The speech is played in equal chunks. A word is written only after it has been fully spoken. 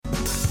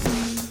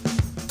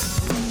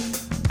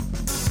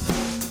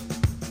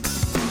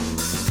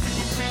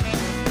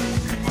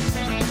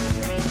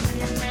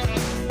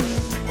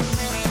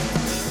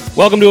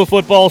Welcome to a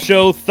football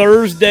show,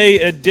 Thursday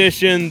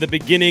edition, the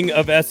beginning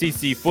of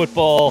SEC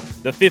football.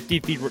 The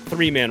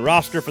 53-man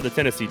roster for the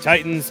Tennessee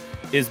Titans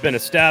has been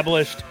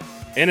established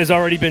and has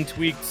already been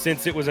tweaked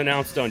since it was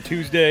announced on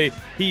Tuesday.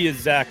 He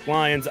is Zach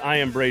Lyons. I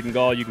am Braden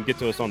Gall. You can get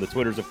to us on the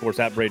Twitters, of course,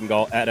 at Braden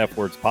Gall, at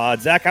FWordsPod.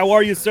 Zach, how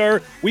are you, sir?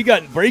 We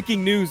got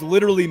breaking news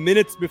literally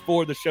minutes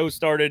before the show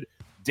started.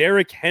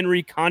 Derrick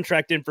Henry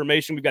contract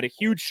information. We've got a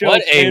huge show.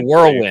 What a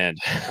whirlwind.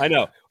 I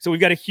know. So we've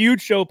got a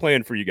huge show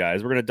planned for you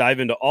guys. We're going to dive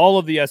into all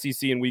of the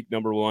SEC in week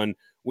number one.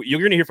 You're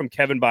going to hear from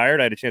Kevin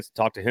Byard. I had a chance to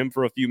talk to him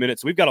for a few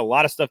minutes. So we've got a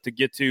lot of stuff to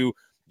get to.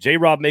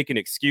 J-Rob making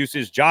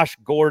excuses. Josh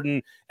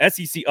Gordon,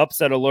 SEC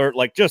upset alert.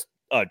 Like just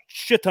a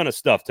shit ton of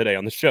stuff today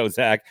on the show,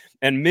 Zach.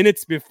 And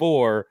minutes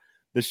before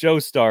the show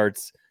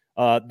starts,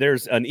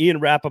 there's an Ian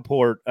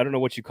Rappaport. I don't know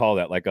what you call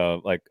that. Like a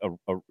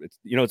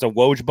it's a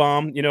Woj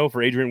bomb,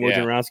 for Adrian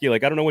Wojnarowski.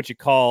 Like, I don't know what you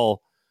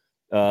call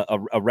a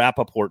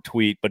Rappaport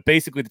tweet, but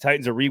basically the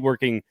Titans are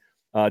reworking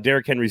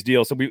Derrick Henry's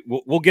deal. So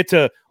we'll get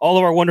to all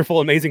of our wonderful,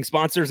 amazing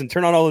sponsors and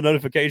turn on all the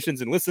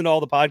notifications and listen to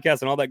all the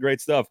podcasts and all that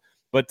great stuff.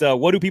 But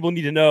what do people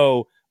need to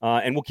know?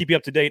 And we'll keep you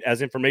up to date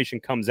as information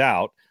comes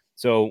out.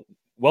 So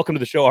welcome to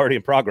the show already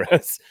in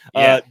progress.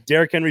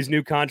 Derrick Henry's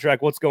new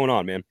contract. What's going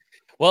on, man?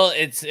 Well,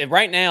 it's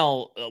right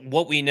now,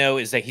 what we know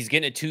is that he's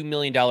getting a $2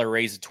 million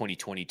raise in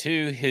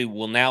 2022. He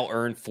will now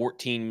earn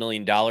 $14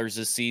 million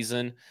this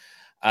season,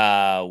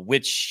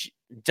 which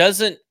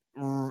doesn't,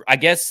 I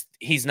guess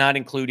he's not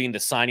including the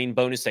signing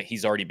bonus that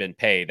he's already been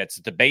paid. That's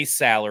the base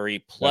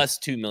salary plus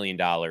 $2 million.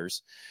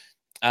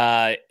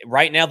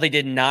 Right now, they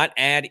did not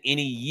add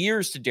any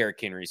years to Derrick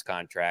Henry's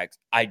contract.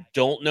 I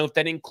don't know if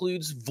that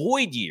includes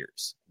void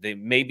years. They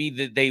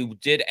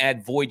did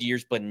add void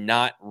years, but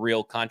not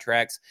real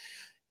contracts.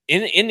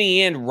 In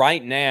the end,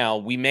 right now,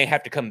 we may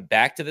have to come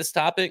back to this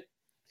topic,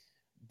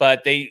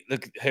 but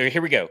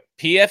here we go.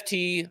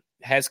 PFT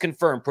has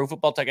confirmed, Pro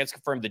Football Talk has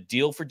confirmed the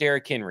deal for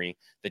Derrick Henry.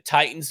 The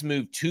Titans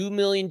moved $2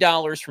 million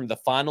from the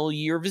final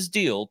year of his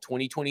deal,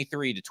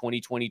 2023 to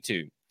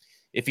 2022.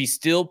 If he's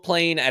still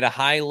playing at a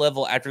high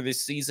level after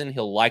this season,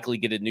 he'll likely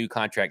get a new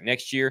contract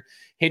next year.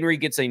 Henry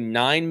gets a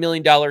 $9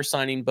 million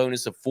signing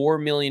bonus, of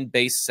 $4 million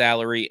base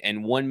salary,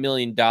 and $1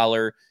 million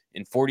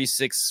in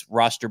 46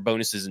 roster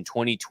bonuses in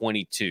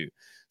 2022.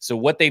 So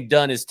what they've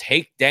done is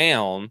take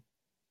down,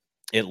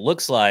 it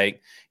looks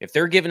like, if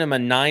they're giving him a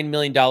 $9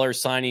 million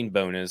signing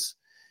bonus,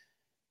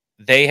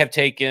 they have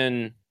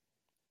taken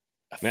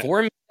a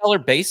 $4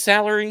 million base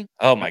salary.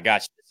 Oh my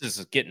gosh, this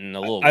is getting a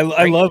little.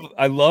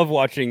 I love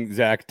watching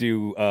Zach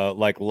do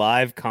like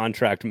live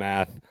contract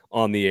math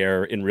on the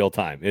air in real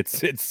time.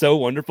 It's so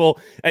wonderful.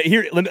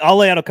 I'll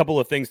lay out a couple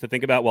of things to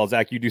think about while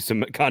Zach, you do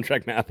some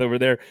contract math over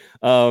there.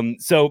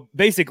 So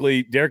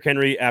basically, Derrick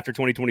Henry after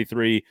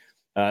 2023,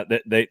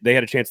 they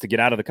had a chance to get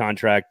out of the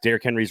contract.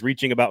 Derrick Henry's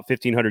reaching about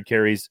 1,500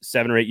 carries,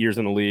 7 or 8 years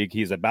in the league.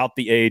 He's about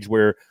the age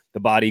where the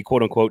body,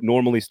 quote unquote,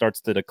 normally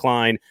starts to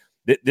decline.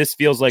 This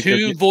feels like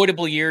 2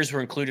 voidable years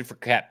were included for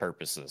cap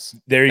purposes.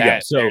 There you go.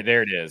 So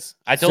there it is.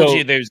 I told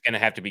you there's going to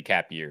have to be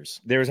cap years.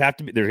 There's going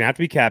to have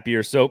to be cap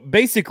years. So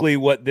basically,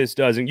 what this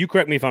does, and you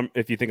correct me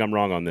if you think I'm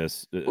wrong on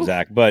this,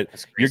 Zach,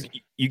 but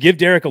you give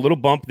Derrick a little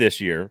bump this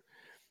year,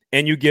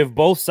 and you give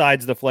both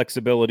sides the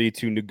flexibility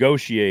to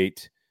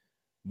negotiate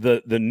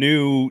the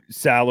new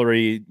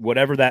salary,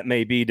 whatever that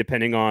may be,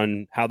 depending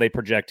on how they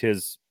project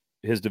his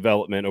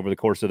development over the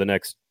course of the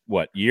next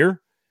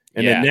year.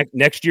 And then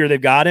next year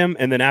they've got him.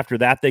 And then after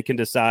that, they can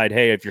decide,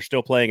 hey, if you're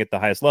still playing at the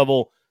highest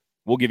level,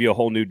 we'll give you a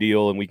whole new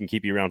deal and we can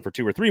keep you around for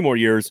 2 or 3 more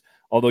years.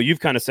 Although you've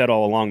kind of said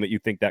all along that you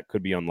think that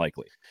could be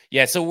unlikely.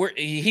 Yeah. So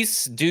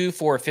he's due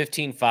for a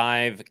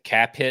 15.5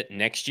 cap hit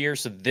next year.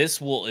 So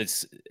this will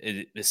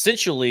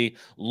essentially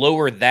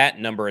lower that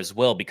number as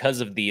well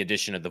because of the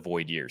addition of the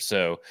void year.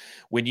 So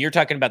when you're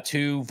talking about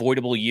 2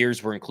 voidable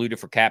years were included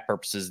for cap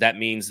purposes, that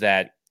means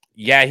that,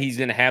 he's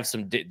going to have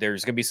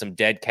there's going to be some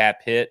dead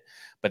cap hit.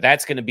 But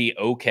that's going to be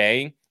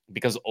okay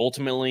because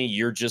ultimately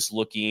you're just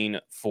looking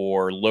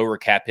for lower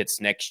cap hits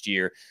next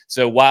year.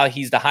 So while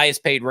he's the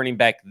highest paid running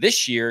back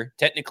this year,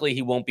 technically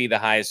he won't be the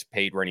highest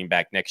paid running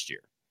back next year.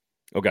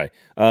 Okay.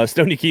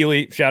 Stoney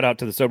Keeley, shout out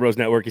to the Sobros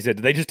Network. He said,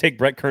 did they just take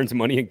Brett Kern's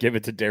money and give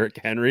it to Derrick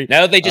Henry?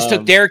 No, they just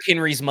took Derrick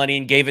Henry's money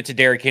and gave it to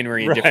Derrick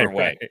Henry in a different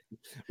way.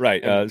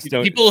 Right.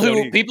 People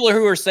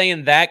who are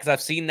saying that, because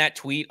I've seen that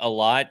tweet a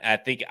lot. I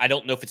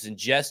don't know if it's in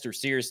jest or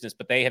seriousness,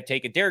 but they have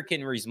taken Derrick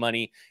Henry's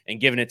money and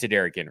given it to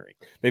Derrick Henry.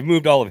 They've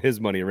moved all of his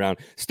money around.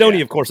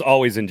 Stoney, of course,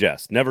 always in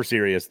jest, never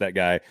serious. That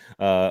guy,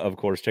 of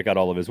course, check out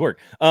all of his work.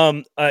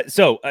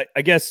 So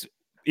I guess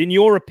in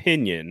your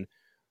opinion,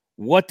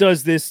 what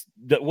does this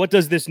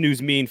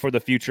news mean for the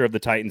future of the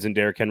Titans and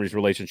Derrick Henry's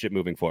relationship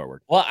moving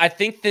forward? Well, I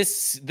think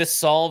this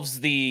solves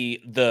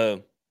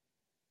the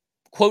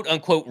quote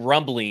unquote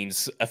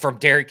rumblings from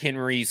Derrick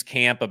Henry's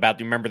camp about,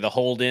 remember, the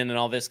hold in and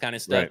all this kind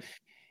of stuff. Right.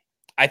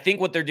 I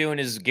think what they're doing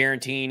is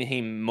guaranteeing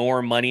him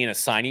more money and a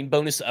signing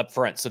bonus up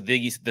front. So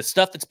the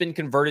stuff that's been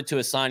converted to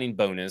a signing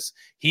bonus,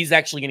 he's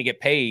actually going to get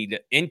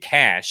paid in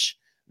cash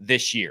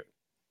this year.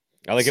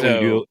 I like it when you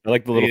do. I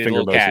like the little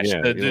finger motion. Cash,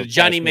 Yeah, the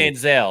Johnny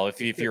Manziel.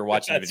 If you're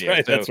watching the video,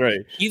 right. That's right.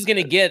 He's going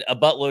to get a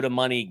buttload of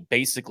money,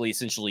 basically,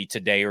 essentially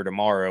today or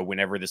tomorrow,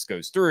 whenever this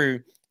goes through.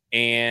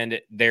 And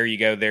there you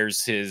go.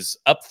 There's his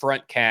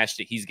upfront cash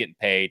that he's getting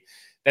paid.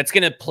 That's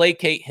going to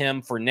placate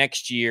him for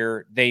next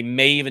year. They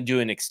may even do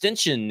an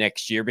extension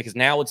next year because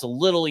now it's a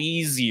little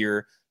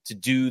easier to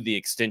do the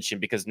extension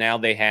because now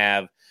they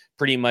have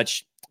pretty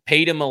much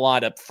paid him a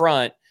lot up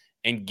front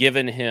and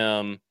given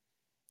him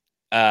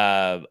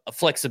a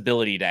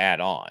flexibility to add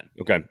on.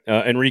 Okay.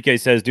 Enrique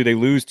says, do they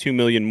lose $2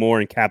 million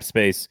more in cap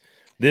space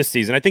this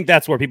season? I think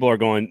that's where people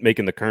are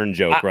making the Kern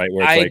joke, right?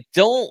 Where it's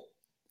don't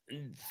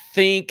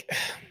think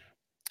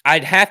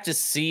I'd have to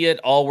see it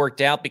all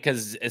worked out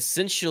because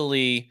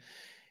essentially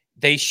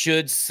they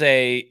should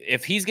say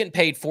if he's getting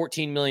paid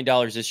 $14 million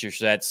this year,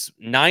 so that's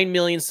 $9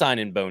 million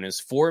sign-in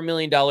bonus, $4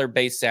 million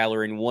base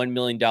salary, and $1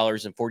 million in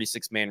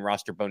 46-man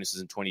roster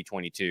bonuses in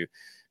 2022.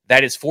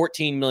 That is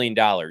 $14 million.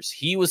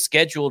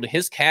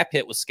 His cap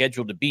hit was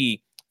scheduled to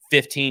be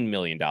 $15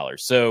 million.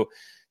 So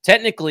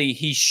technically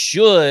he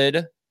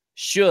should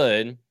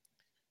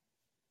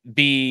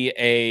be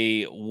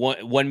a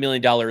 $1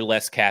 million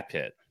less cap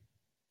hit.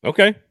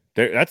 Okay.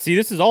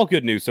 This is all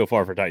good news so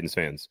far for Titans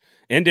fans.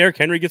 And Derrick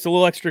Henry gets a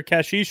little extra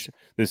cashish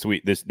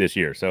this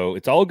year. So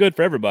it's all good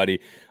for everybody.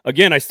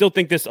 Again, I still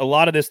think a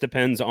lot of this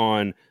depends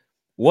on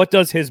what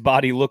does his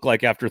body look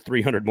like after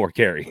 300 more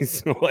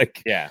carries?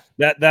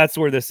 That's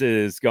where this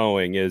is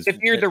going. Is if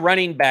you're the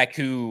running back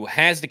who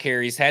has the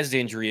carries, has the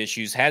injury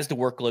issues, has the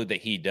workload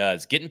that he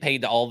does, getting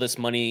paid all this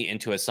money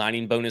into a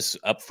signing bonus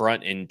up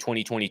front in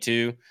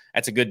 2022,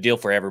 that's a good deal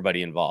for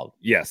everybody involved.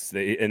 Yes,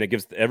 and it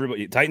gives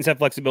everybody. Titans have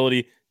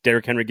flexibility.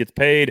 Derrick Henry gets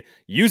paid.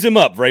 Use him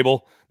up,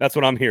 Vrabel. That's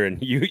what I'm hearing.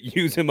 You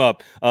use him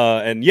up.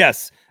 And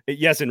yes,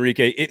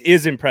 Enrique, it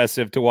is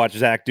impressive to watch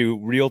Zach do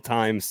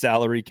real-time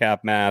salary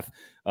cap math.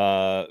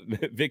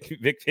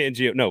 Vic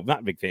Fangio. No,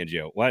 not Vic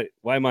Fangio.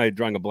 Why am I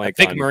drawing a blank?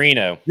 Vic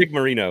Marino. Vic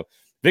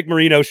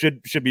Marino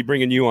should be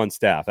bringing you on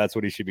staff. That's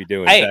what he should be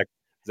doing. Hey,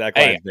 Zach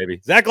Lyons,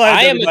 baby. Zach Lyons.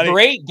 I am everybody. a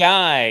great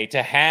guy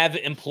to have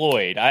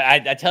employed.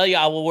 I tell you,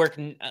 I will work.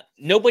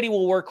 Nobody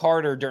will work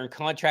harder during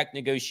contract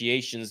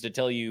negotiations to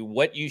tell you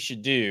what you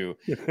should do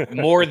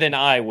more than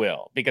I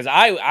will, because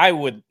I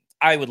would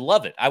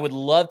love it. I would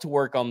love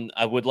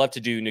to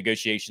do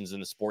negotiations in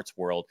the sports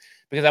world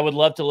because I would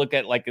love to look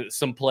at like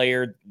some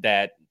player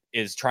that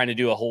is trying to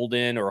do a hold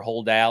in or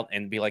hold out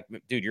and be like,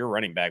 dude, you're a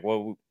running back.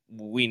 What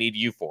we need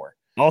you for?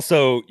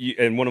 Also,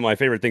 and one of my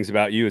favorite things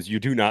about you is you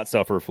do not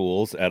suffer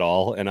fools at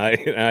all, and I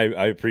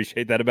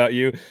appreciate that about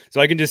you.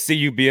 So I can just see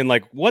you being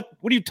like, "What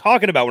are you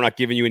talking about? We're not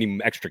giving you any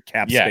extra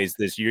cap space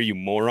this year, you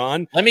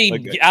moron."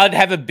 I'd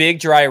have a big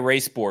dry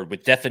erase board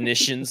with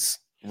definitions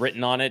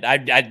written on it.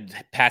 I'd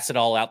pass it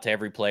all out to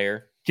every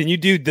player. Can you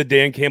do the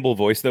Dan Campbell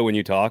voice though when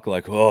you talk?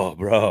 Like, oh,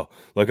 bro,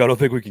 like I don't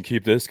think we can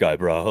keep this guy,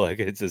 bro. Like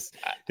it's just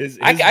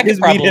I could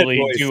probably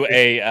do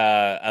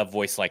a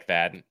voice like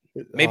that.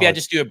 Maybe I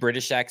just do a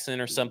British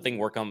accent or something.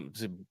 Work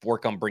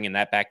on bringing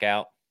that back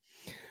out.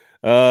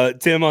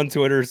 Tim on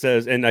Twitter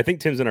says, and I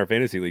think Tim's in our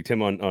fantasy league.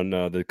 Tim on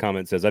the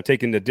comment says, I've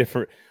taken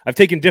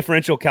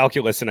differential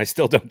calculus and I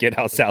still don't get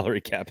how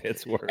salary cap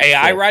hits work. Hey, so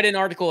I write an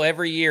article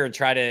every year and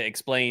try to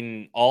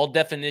explain all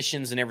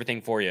definitions and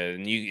everything for you.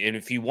 And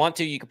if you want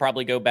to, you could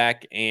probably go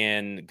back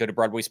and go to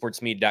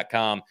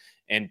BroadwaySportsMedia.com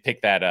and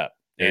pick that up.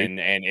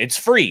 And it's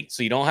free,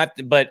 so you don't have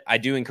to. But I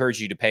do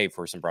encourage you to pay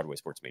for some Broadway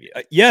Sports Media.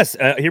 Yes,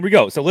 here we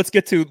go. So let's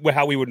get to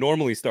how we would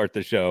normally start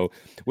the show,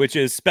 which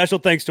is special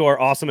thanks to our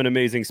awesome and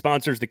amazing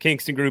sponsors, the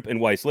Kingston Group and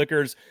Weiss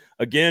Liquors.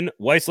 Again,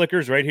 Weiss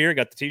Liquors right here.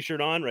 Got the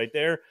T-shirt on right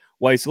there.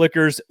 Weiss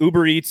Liquors,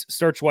 Uber Eats,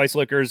 search Weiss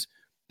Liquors.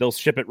 They'll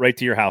ship it right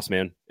to your house,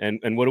 man.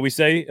 And what do we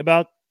say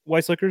about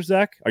Weiss Liquors,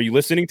 Zach? Are you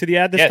listening to the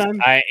ad this time?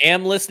 I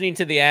am listening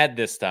to the ad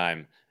this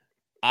time.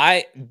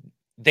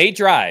 They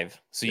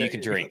drive so you can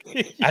drink.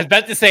 I was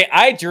about to say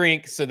I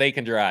drink so they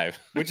can drive,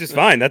 which is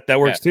fine. That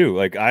works too.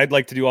 Like I'd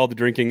like to do all the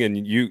drinking,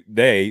 and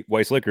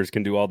Weiss Liquors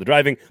can do all the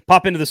driving.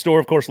 Pop into the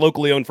store, of course,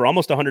 locally owned for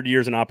almost 100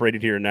 years and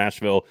operated here in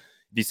Nashville.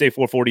 If you say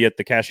 440 at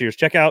the cashier's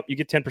checkout, you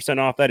get 10%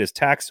 off. That is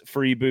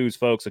tax-free booze,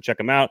 folks. So check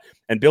them out.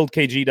 And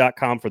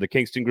buildkg.com for the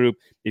Kingston Group.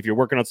 If you're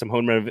working on some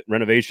home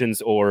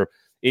renovations or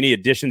any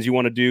additions you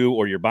want to do,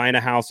 or you're buying a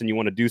house and you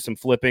want to do some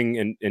flipping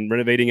and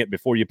renovating it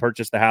before you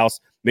purchase the house,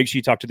 make sure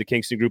you talk to the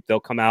Kingston Group. They'll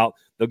come out.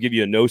 They'll give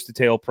you a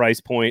nose-to-tail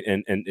price point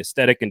and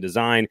aesthetic and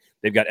design.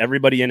 They've got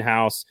everybody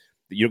in-house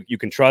that you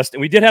can trust. And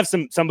we did have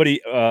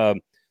somebody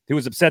who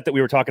was upset that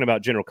we were talking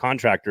about general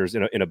contractors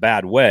in a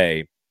bad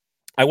way.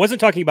 I wasn't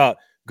talking about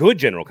good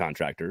general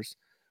contractors.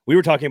 We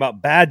were talking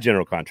about bad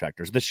general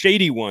contractors, the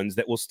shady ones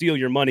that will steal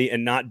your money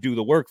and not do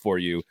the work for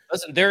you.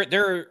 Listen,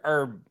 there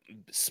are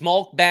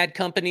small bad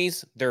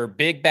companies. There are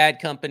big bad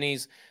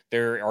companies.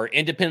 There are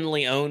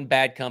independently owned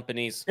bad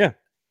companies. Yeah.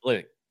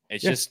 Look,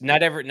 it's just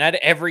not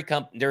every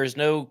company. There is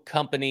no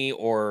company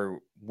or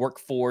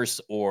workforce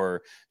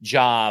or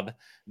job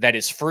that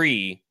is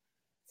free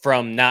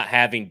from not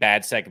having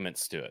bad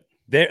segments to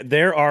it.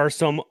 There are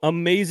some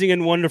amazing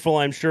and wonderful,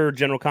 I'm sure,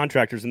 general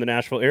contractors in the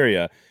Nashville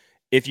area.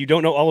 If you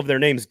don't know all of their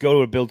names,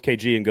 go to Build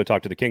KG and go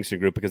talk to the Kingston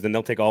Group, because then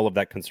they'll take all of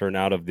that concern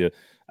out of the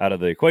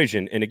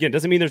equation. And again,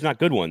 doesn't mean there's not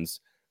good ones,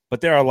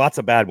 but there are lots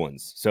of bad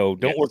ones. So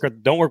don't work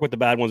with the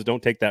bad ones.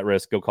 Don't take that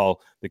risk. Go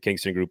call the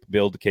Kingston Group.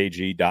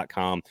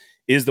 BuildKG.com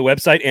is the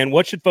website. And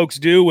what should folks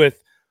do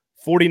with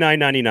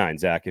 $49.99,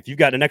 Zach? If you've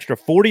got an extra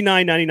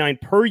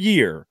 $49.99 per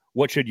year,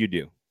 what should you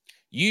do?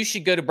 You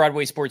should go to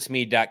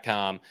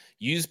BroadwaySportsMedia.com,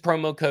 use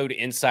promo code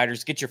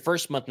Insiders, get your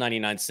first month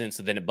 99 cents,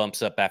 and then it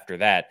bumps up after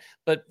that.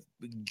 But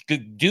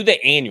do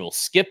the annual.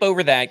 Skip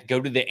over that.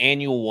 Go to the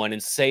annual one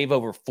and save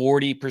over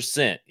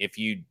 40% if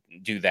you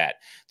do that.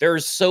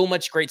 There's so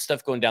much great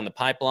stuff going down the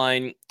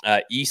pipeline.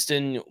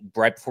 Easton,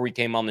 right before we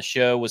came on the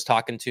show, was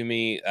talking to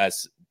me,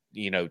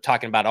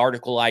 talking about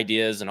article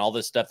ideas and all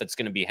this stuff that's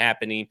going to be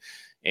happening,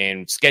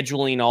 and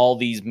scheduling all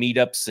these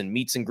meetups and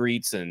meets and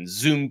greets and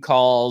Zoom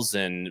calls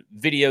and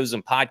videos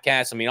and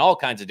podcasts. I mean, all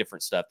kinds of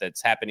different stuff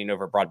that's happening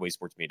over at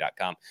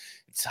BroadwaySportsMedia.com.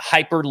 It's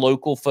hyper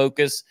local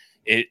focus.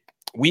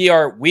 We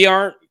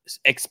aren't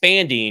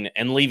expanding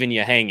and leaving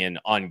you hanging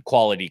on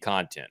quality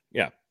content.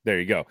 Yeah, there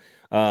you go.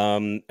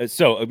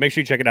 So make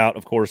sure you check it out.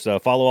 Of course,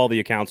 follow all the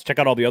accounts, check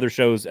out all the other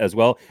shows as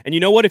well. And you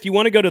know what? If you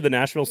want to go to the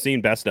National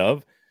Scene Best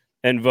Of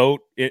and vote,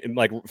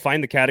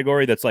 find the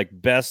category that's like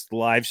best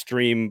live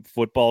stream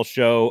football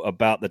show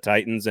about the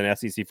Titans and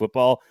SEC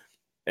football,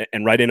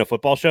 and write in a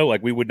football show,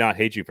 like, we would not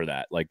hate you for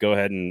that. Like, go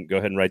ahead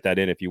and write that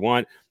in if you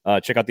want.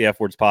 Check out the F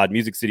Words Pod,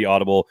 Music City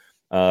Audible,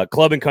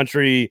 Club and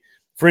Country,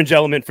 Fringe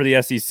Element for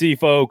the SEC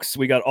folks.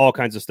 We got all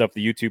kinds of stuff,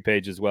 the YouTube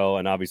page as well.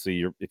 And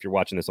obviously, if you're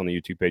watching this on the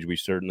YouTube page, we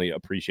certainly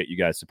appreciate you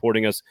guys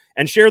supporting us,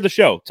 and share the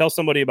show. Tell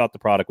somebody about the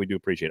product. We do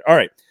appreciate it. All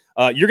right.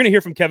 You're going to hear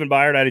from Kevin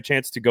Byard. I had a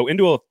chance to go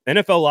into an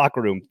NFL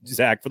locker room,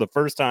 Zach, for the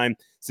first time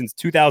since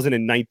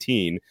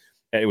 2019.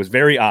 It was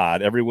very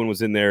odd. Everyone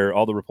was in there.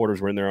 All the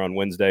reporters were in there on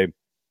Wednesday.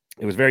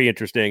 It was very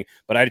interesting,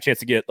 but I had a chance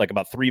to get like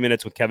about 3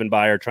 minutes with Kevin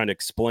Byard trying to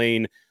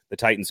explain the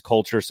Titans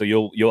culture. So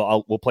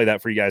we'll play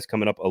that for you guys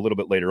coming up a little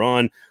bit later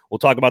on. We'll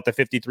talk about the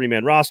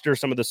 53-man roster,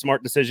 some of the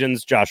smart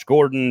decisions, Josh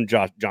Gordon,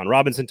 John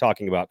Robinson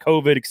talking about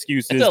COVID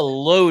excuses. It's a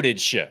loaded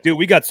show. Dude,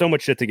 we got so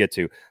much shit to get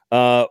to.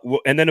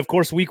 And then, of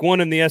course, week one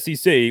in the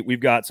SEC,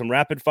 we've got some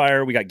rapid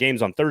fire. We got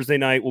games on Thursday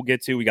night we'll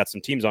get to. We got some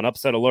teams on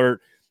upset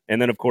alert.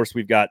 And then, of course,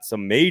 we've got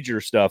some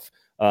major stuff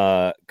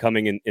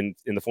coming in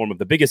the form of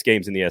the biggest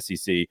games in the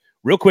SEC.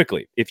 Real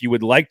quickly, if you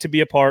would like to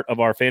be a part of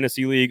our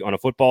fantasy league on a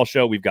football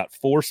show, we've got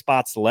 4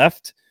 spots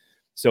left.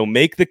 So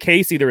make the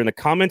case either in the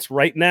comments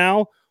right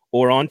now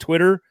or on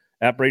Twitter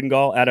at Braden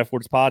Gall, at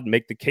FWordsPod.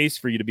 Make the case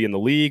for you to be in the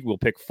league. We'll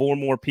pick 4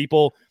 more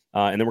people,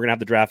 and then we're going to have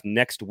the draft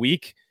next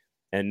week.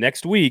 And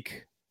next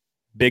week,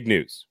 big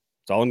news.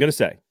 That's all I'm going to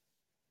say.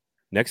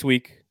 Next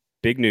week,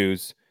 big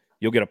news.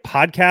 You'll get a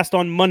podcast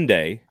on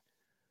Monday,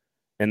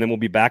 and then we'll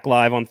be back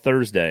live on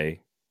Thursday.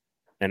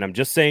 And I'm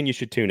just saying you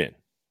should tune in.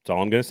 That's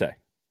all I'm going to say.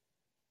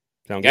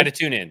 Sound good? Got to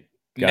tune in.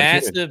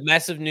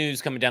 Massive news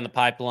coming down the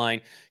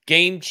pipeline.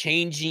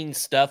 Game-changing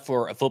stuff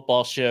for a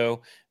football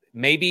show.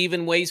 Maybe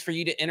even ways for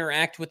you to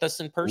interact with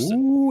us in person.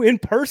 Ooh, in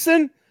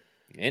person?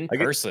 In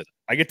person.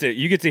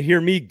 You get to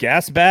hear me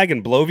gas bag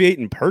and bloviate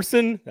in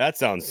person. That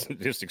sounds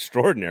just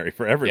extraordinary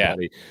for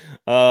everybody.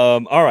 Yeah.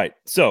 All right.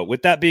 So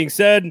with that being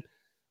said,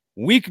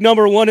 week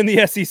number 1 in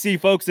the SEC,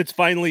 folks, it's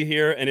finally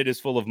here, and it is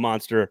full of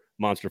monster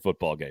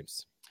football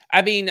games.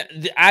 I mean,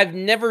 I've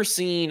never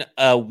seen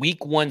a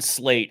week 1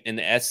 slate in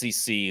the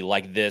SEC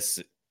like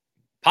this,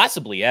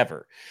 possibly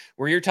ever,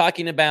 where you're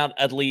talking about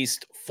at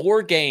least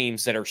 4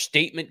 games that are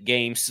statement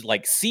games,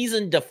 like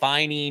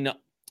season-defining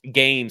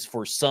games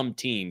for some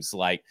teams.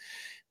 Like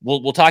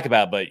we'll talk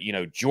about, but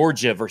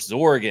Georgia versus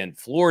Oregon,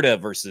 Florida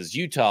versus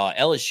Utah,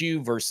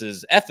 LSU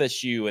versus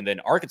FSU, and then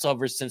Arkansas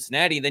versus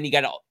Cincinnati. Then you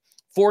got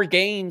 4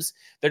 games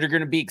that are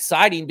going to be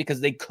exciting because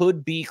they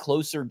could be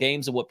closer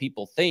games than what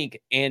people think,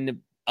 and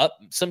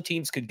some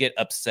teams could get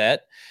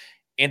upset.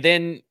 And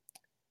then,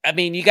 I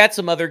mean, you got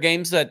some other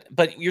games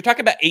but you're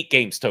talking about 8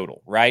 games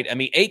total, right? I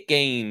mean, 8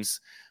 games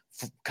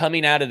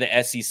coming out of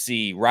the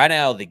SEC right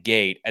out of the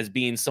gate as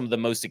being some of the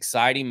most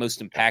exciting,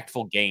 most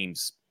impactful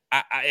games.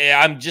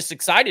 I'm just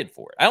excited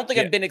for it. I don't think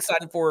I've been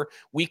excited for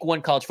week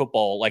 1 college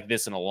football like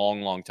this in a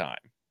long, long time.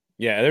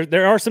 Yeah,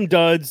 there are some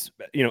duds.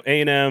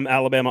 A&M,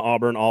 Alabama,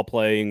 Auburn, all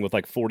playing with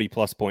like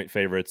 40-plus point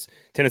favorites.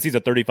 Tennessee's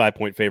a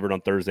 35-point favorite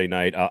on Thursday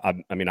night.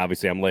 I mean,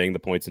 obviously, I'm laying the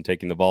points and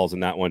taking the Vols in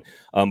that one.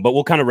 But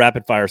we'll kind of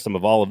rapid fire some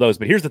of all of those.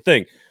 But here's the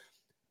thing.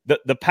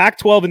 The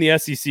Pac-12 and the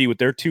SEC with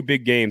their 2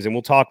 big games, and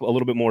we'll talk a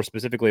little bit more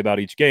specifically about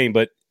each game,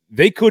 but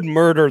they could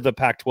murder the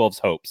Pac-12's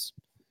hopes.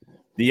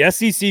 The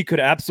SEC could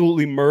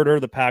absolutely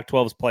murder the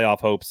Pac-12's playoff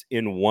hopes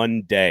in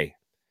one day.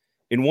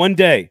 In one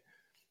day.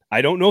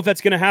 I don't know if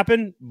that's going to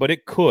happen, but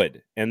it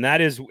could. And that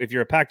is, if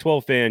you're a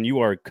Pac-12 fan, you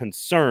are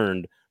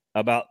concerned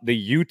about the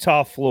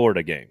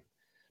Utah-Florida game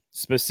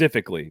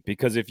specifically,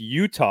 because if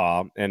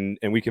Utah, and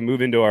we can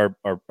move into our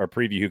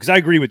preview, because I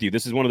agree with you,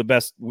 this is one of the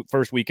best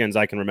first weekends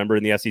I can remember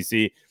in the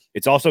SEC.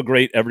 It's also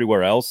great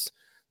everywhere else.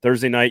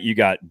 Thursday night, you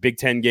got Big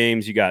Ten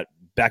games, you got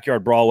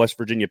backyard brawl, West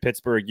Virginia,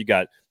 Pittsburgh, you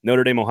got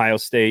Notre Dame, Ohio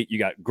State, you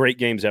got great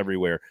games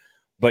everywhere.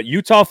 But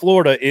Utah,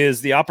 Florida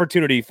is the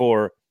opportunity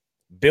for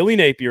Billy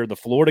Napier, the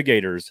Florida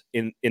Gators,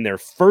 in their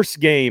first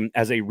game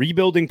as a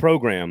rebuilding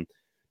program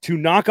to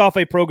knock off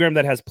a program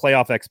that has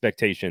playoff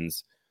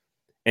expectations.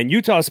 And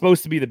Utah is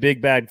supposed to be the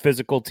big, bad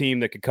physical team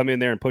that could come in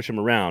there and push them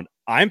around.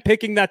 I'm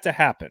picking that to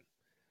happen.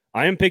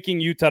 I am picking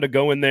Utah to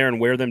go in there and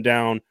wear them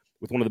down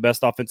with one of the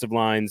best offensive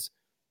lines.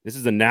 This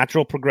is a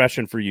natural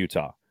progression for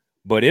Utah.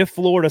 But if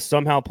Florida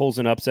somehow pulls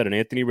an upset and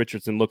Anthony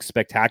Richardson looks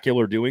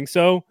spectacular doing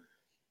so,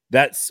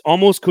 that's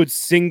almost could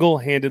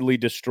single-handedly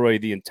destroy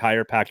the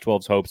entire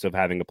Pac-12's hopes of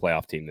having a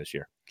playoff team this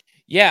year.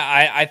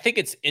 Yeah, I think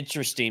it's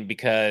interesting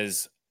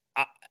because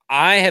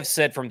I have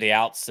said from the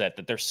outset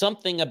that there's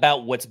something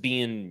about what's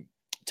being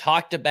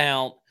talked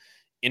about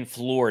in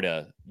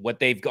Florida, what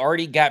they've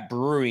already got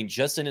brewing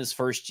just in his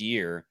first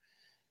year,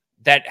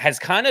 that has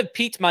kind of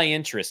piqued my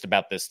interest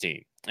about this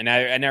team. And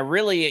I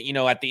really,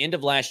 at the end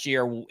of last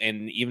year,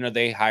 and even though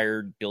they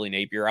hired Billy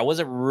Napier, I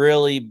wasn't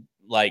really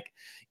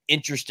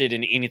interested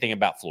in anything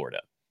about Florida.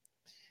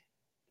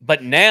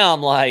 But now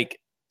I'm like,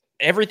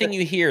 everything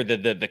you hear,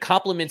 the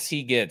compliments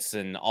he gets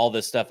and all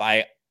this stuff,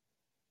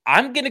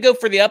 I'm going to go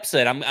for the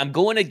upset. I'm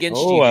going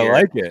against you here.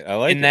 I like it. I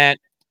like it. That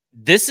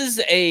this is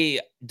a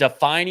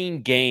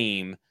defining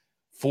game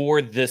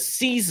for the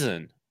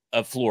season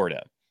of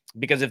Florida.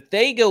 Because if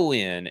they go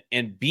in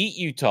and beat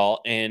Utah,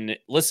 and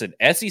listen,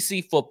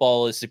 SEC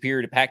football is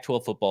superior to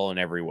Pac-12 football in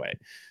every way.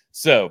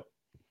 So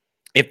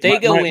if they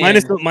go in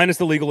minus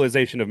the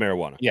legalization of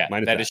marijuana,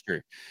 that is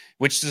true.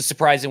 Which is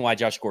surprising why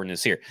Josh Gordon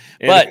is here.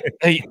 But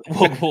I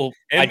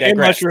digress. And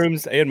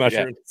mushrooms.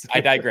 Yeah,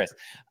 I digress.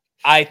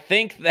 I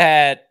think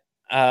that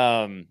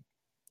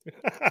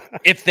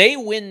if they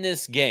win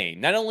this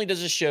game, not only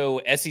does it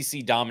show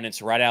SEC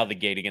dominance right out of the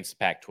gate against the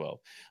Pac-12,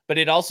 but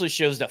it also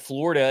shows that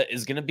Florida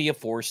is going to be a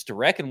force to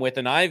reckon with.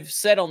 And I've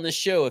said on this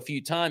show a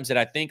few times that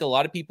I think a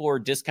lot of people are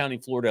discounting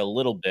Florida a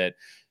little bit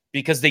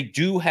because they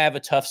do have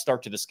a tough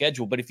start to the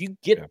schedule. But if you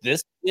get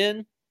this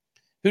in,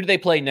 who do they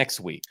play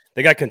next week?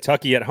 They got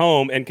Kentucky at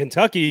home, and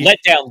Kentucky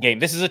letdown game.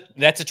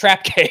 That's a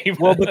trap game.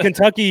 Well, but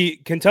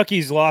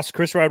Kentucky's lost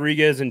Chris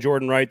Rodriguez and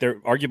Jordan Wright.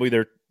 They're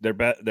arguably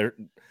their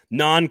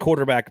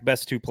non-quarterback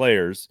best two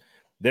players.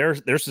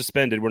 They're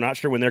suspended. We're not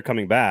sure when they're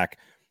coming back.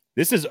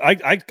 This is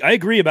I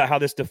agree about how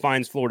this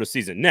defines Florida's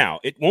season.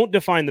 Now, it won't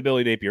define the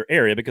Billy Napier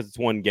area because it's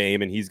one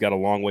game and he's got a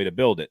long way to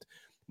build it.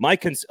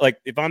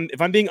 If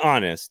I'm being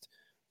honest,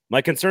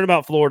 my concern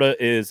about Florida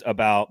is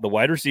about the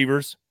wide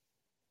receivers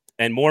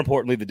and, more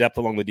importantly, the depth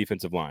along the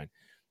defensive line.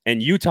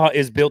 And Utah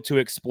is built to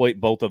exploit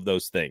both of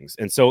those things.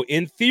 And so,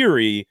 in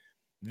theory,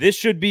 this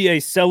should be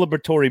a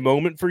celebratory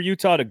moment for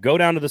Utah to go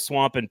down to the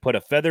swamp and put a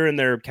feather in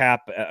their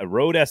cap, a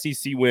road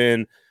SEC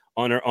win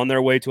on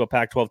their way to a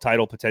Pac-12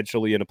 title,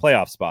 potentially in a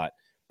playoff spot.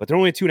 But they're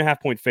only a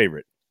 2.5-point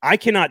favorite. I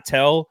cannot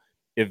tell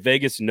if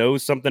Vegas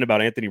knows something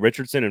about Anthony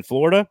Richardson in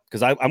Florida,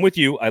 because I'm with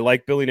you. I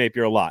like Billy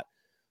Napier a lot.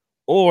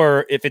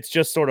 Or if it's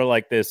just sort of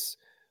like this,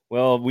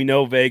 well, we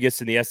know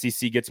Vegas and the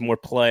SEC gets more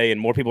play and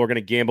more people are going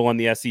to gamble on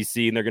the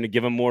SEC and they're going to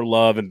give them more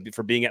love and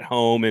for being at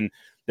home, and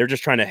they're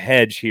just trying to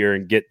hedge here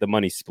and get the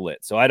money split.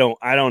 So I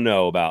don't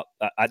know about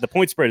the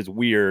point spread is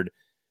weird.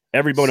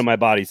 Every bone in my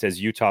body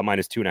says Utah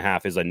minus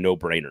 2.5 is a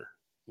no-brainer.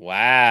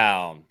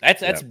 Wow.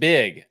 That's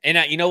big. And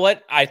you know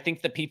what? I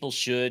think that people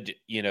should,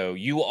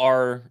 you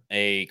are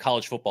a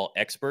college football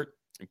expert,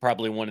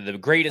 probably one of the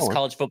greatest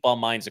college football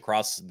minds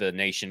across the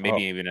nation,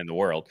 maybe even in the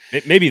world.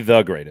 Maybe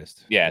the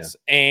greatest. Yes.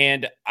 Yeah.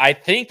 And I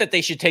think that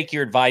they should take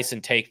your advice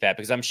and take that,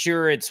 because I'm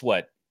sure it's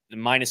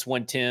minus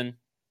 110.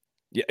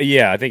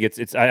 Yeah, I think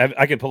it's.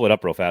 I can pull it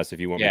up real fast if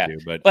you want me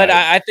to, but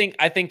I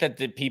think that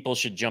the people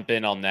should jump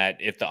in on that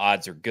if the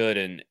odds are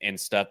good and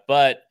stuff.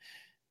 But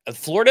a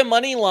Florida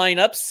money line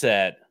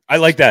upset. I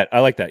like that.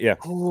 Yeah.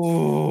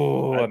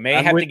 Ooh, I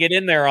may have to get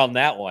in there on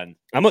that one.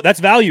 That's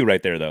value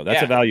right there, though.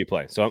 That's a value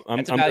play. So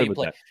I'm good with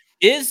that.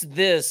 Is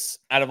this,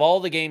 out of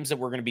all the games that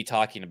we're going to be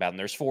talking about, and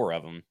there's 4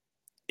 of them,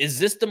 is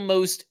this the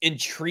most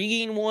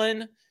intriguing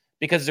one?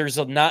 Because there's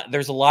a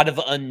lot of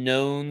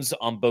unknowns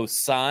on both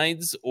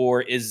sides,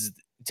 or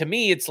to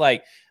me it's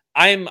like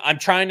I'm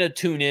trying to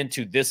tune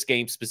into this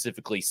game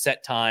specifically,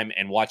 set time,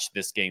 and watch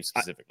this game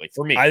specifically.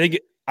 For me, I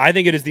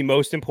think it is the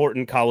most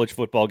important college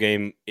football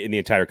game in the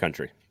entire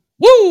country.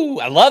 Woo!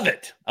 I love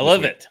it. I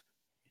love it.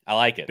 I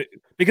like it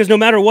because no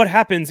matter what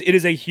happens, it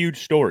is a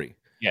huge story.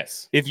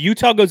 Yes. If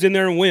Utah goes in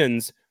there and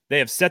wins, they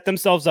have set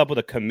themselves up with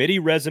a committee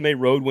resume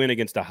road win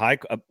against I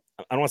don't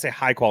want to say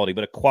high quality,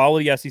 but a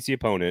quality SEC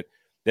opponent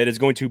that is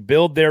going to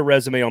build their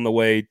resume on the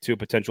way to a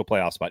potential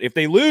playoff spot. If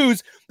they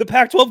lose, the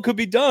Pac-12 could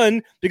be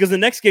done, because the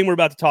next game we're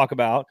about to talk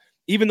about,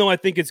 even though I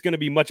think it's going to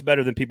be much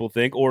better than people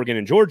think, Oregon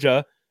and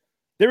Georgia,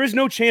 there is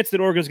no chance that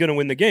Oregon is going to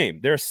win the game.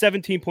 They're a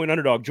 17-point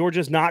underdog.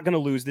 Georgia's not going to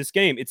lose this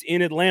game. It's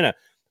in Atlanta.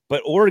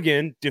 But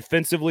Oregon,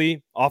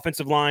 defensively,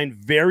 offensive line,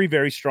 very,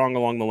 very strong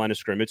along the line of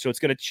scrimmage. So it's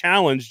going to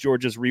challenge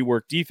Georgia's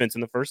reworked defense in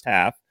the first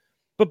half.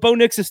 But Bo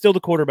Nix is still the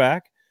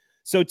quarterback.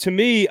 So to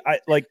me,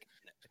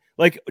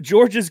 like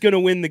Georgia's going to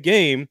win the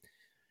game,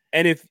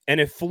 and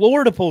if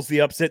Florida pulls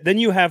the upset, then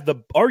you have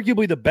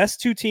arguably the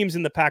best 2 teams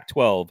in the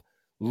Pac-12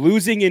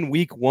 losing in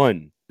week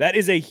 1. That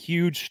is a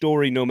huge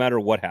story no matter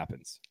what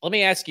happens. Let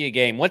me ask you a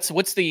game. What's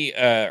the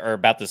or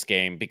about this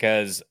game?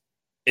 Because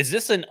is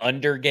this an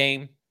under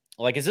game?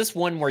 Like, is this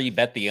one where you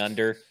bet the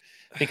under?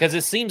 Because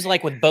it seems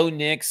like with Bo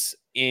Nix,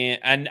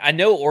 and I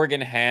know Oregon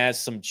has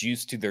some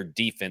juice to their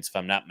defense, if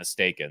I'm not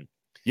mistaken.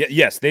 Yeah,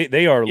 yes,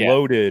 they are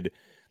loaded.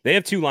 They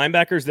have 2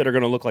 linebackers that are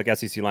going to look like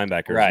SEC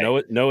linebackers.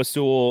 Right. Noah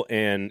Sewell,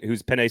 and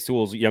who's Penei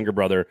Sewell's younger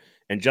brother,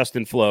 and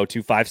Justin Flo,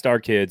 2 5-star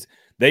kids.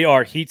 They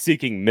are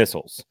heat-seeking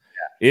missiles.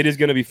 It is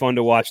going to be fun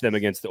to watch them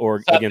against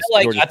Georgia.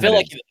 I feel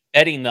like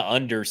betting the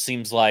under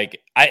seems like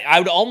I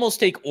would almost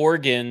take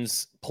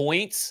Oregon's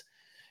points,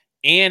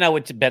 and I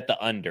would bet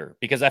the under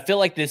because I feel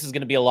like this is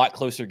going to be a lot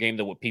closer game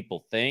than what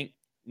people think.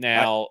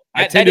 Now,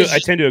 I tend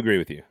to agree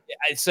with you.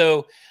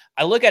 So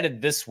I look at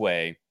it this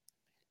way: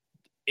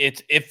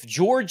 if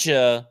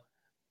Georgia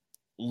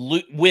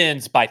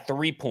wins by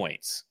 3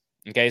 points.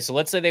 Okay, so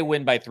let's say they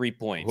win by 3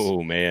 points.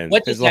 Oh man,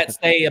 what does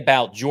that say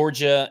about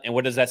Georgia, and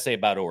what does that say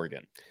about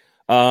Oregon?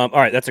 All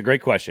right, that's a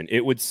great question.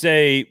 It would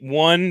say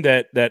one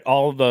that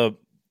all the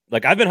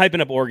I've been hyping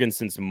up Oregon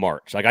since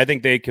March. I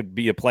think they could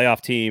be a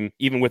playoff team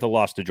even with a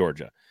loss to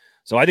Georgia.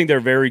 So I think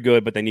they're very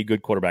good, but they need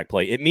good quarterback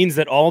play. It means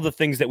that all the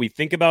things that we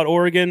think about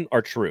Oregon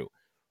are true.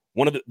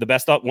 One of the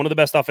best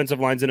offensive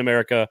lines in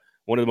America,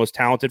 one of the most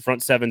talented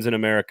front sevens in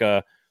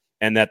America,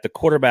 and that the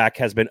quarterback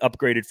has been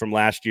upgraded from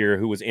last year,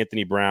 who was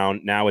Anthony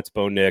Brown. Now it's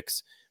Bo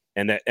Nix.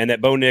 And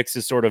that Bo Nix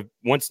is sort of,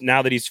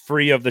 now that he's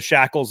free of the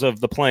shackles of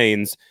the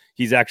plains,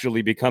 he's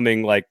actually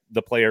becoming like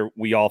the player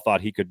we all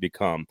thought he could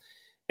become.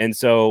 And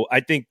so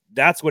I think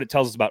that's what it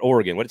tells us about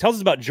Oregon. What it tells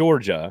us about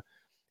Georgia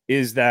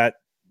is that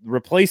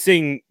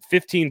replacing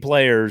 15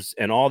 players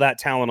and all that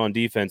talent on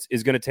defense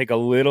is going to take a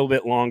little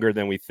bit longer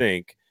than we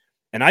think.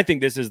 And I think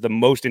this is the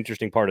most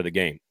interesting part of the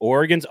game.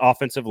 Oregon's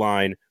offensive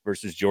line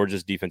versus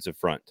Georgia's defensive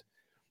front.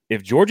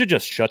 If Georgia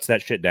just shuts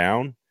that shit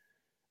down,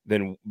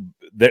 then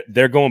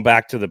they're going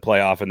back to the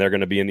playoff, and they're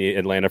going to be in the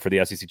Atlanta for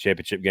the SEC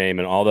championship game,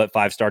 and all that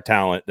 5-star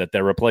talent that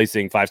they're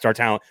replacing 5-star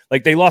talent.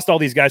 Like, they lost all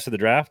these guys to the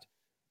draft,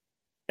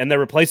 and they're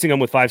replacing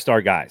them with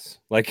 5-star guys.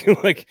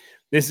 Like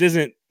this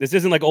isn't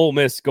like Ole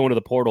Miss going to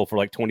the portal for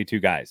like 22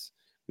 guys.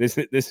 This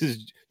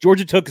is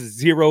Georgia took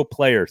 0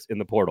 players in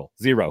the portal.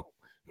 0.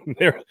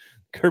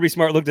 Kirby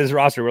Smart looked at his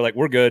roster. We're like,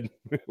 we're good.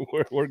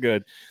 we're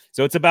good.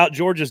 So it's about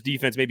Georgia's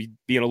defense maybe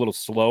being a little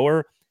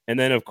slower, and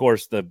then of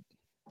course the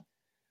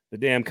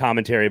damn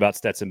commentary about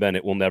Stetson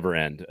Bennett will never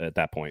end at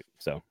that point.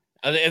 So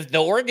if the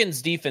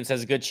Oregon's defense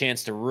has a good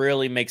chance to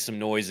really make some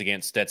noise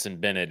against Stetson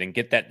Bennett and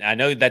get that, I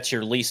know that's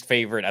your least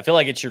favorite. I feel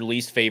like it's your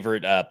least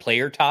favorite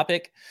player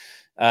topic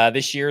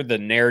this year. The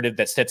narrative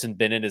that Stetson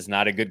Bennett is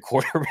not a good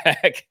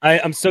quarterback.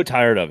 I'm so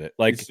tired of it.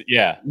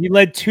 He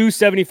led 2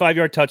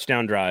 75-yard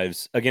touchdown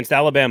drives against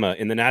Alabama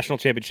in the national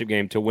championship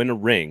game to win a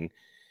ring.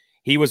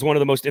 He was one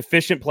of the most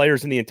efficient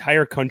players in the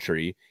entire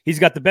country. He's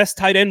got the best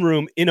tight end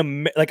room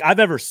I've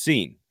ever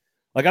seen.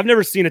 I've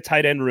never seen a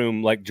tight end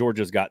room like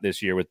Georgia's got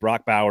this year with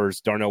Brock Bowers,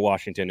 Darnell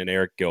Washington, and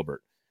Eric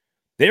Gilbert.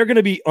 They're going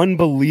to be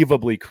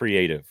unbelievably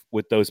creative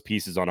with those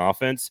pieces on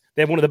offense.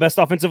 They have one of the best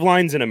offensive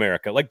lines in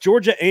America.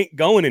 Georgia ain't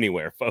going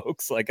anywhere,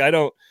 folks. I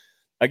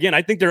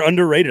think they're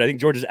underrated. I think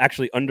Georgia's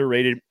actually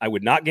underrated. I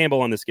would not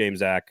gamble on this game,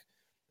 Zach.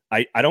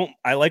 I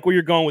like where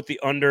you're going with the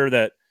under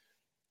that,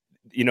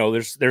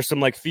 there's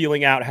some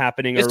feeling out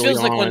happening. This feels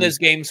like one of those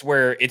games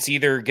where it's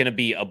either going to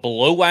be a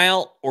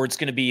blowout or it's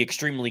going to be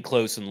extremely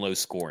close and low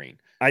scoring.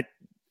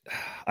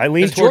 I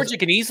lean towards Georgia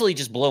can easily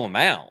just blow them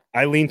out.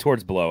 I lean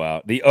towards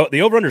blowout. The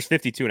over-under is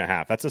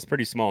 52.5. That's a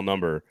pretty small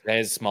number. That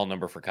is a small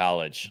number for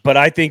college. But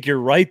I think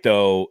you're right,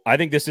 though. I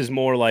think this is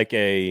more like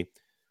a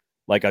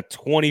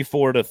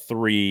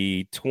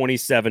 24-3,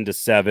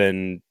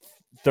 27-7,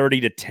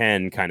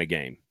 30-10 kind of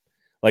game.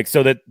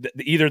 So that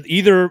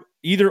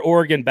either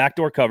Oregon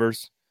backdoor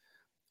covers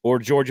or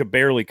Georgia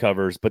barely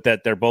covers, but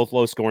that they're both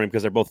low scoring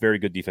because they're both very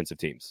good defensive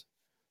teams.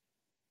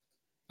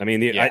 I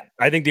mean,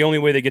 I think the only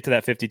way they get to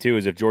that 52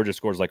 is if Georgia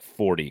scores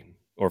 40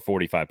 or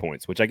 45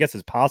 points, which I guess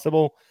is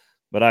possible,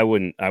 but I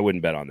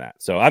wouldn't bet on that.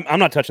 So I'm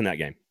not touching that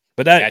game.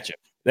 But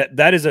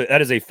that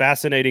is a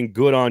fascinating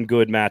good on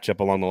good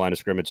matchup along the line of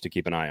scrimmage to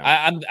keep an eye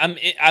on.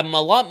 I'm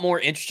a lot more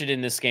interested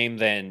in this game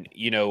than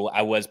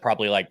I was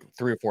probably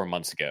 3 or 4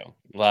 months ago.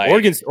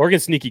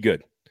 Oregon's sneaky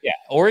good. Yeah,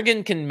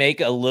 Oregon can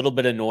make a little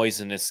bit of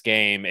noise in this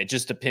game. It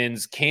just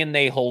depends. Can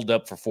they hold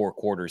up for 4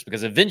 quarters?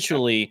 Because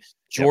eventually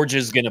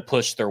Georgia's going to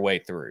push their way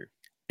through.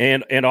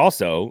 And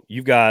also,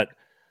 you've got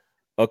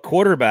a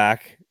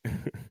quarterback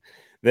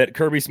that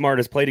Kirby Smart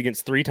has played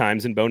against 3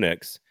 times in Bo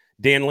Nix.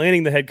 Dan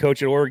Lanning, the head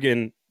coach at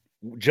Oregon,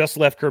 just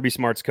left Kirby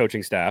Smart's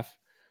coaching staff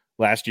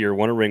last year,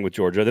 won a ring with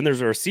Georgia. Then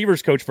there's a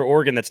receivers coach for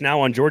Oregon that's now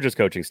on Georgia's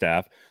coaching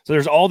staff. So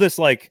there's all this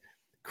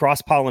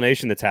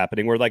cross-pollination that's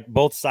happening where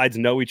both sides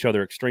know each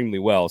other extremely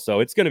well.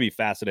 So it's going to be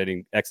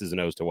fascinating X's and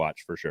O's to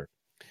watch for sure.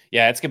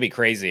 Yeah, it's going to be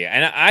crazy.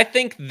 And I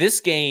think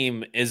this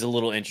game is a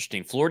little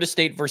interesting. Florida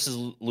State versus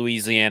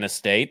Louisiana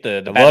State,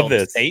 the battle of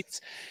the states.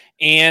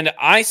 And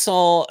I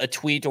saw a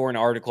tweet or an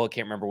article. I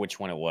can't remember which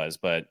one it was,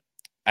 but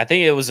I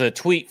think it was a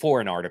tweet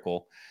for an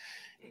article.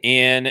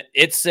 And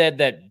it said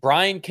that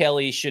Brian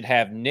Kelly should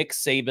have Nick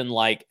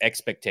Saban-like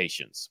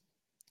expectations.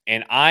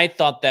 And I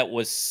thought that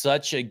was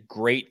such a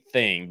great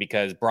thing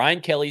because Brian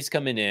Kelly's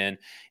coming in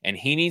and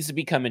he needs to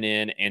be coming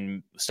in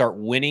and start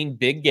winning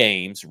big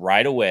games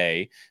right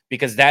away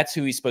because that's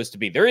who he's supposed to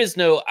be.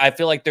 I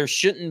feel like there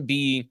shouldn't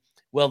be,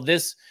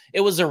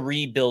 it was a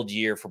rebuild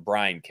year for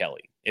Brian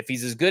Kelly. If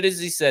he's as good as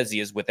he says he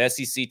is with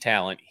SEC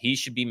talent, he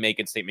should be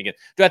making statement again.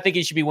 Do I think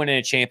he should be winning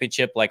a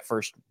championship like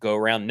first go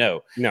around?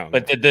 No.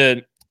 But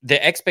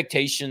the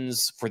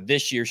expectations for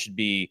this year should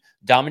be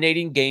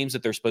dominating games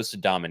that they're supposed to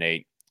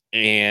dominate.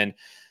 And,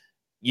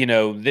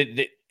 and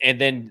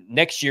then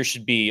next year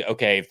should be,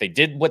 okay, if they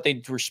did what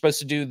they were supposed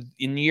to do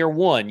in year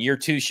one, year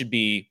two should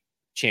be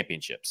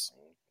championships.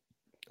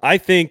 I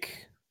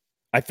think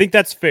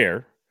that's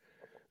fair,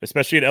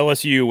 especially at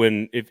LSU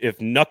when if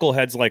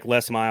knuckleheads like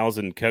Les Miles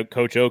and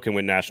Coach O can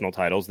win national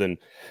titles, then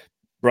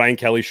Brian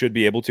Kelly should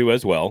be able to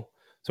as well.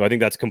 So I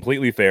think that's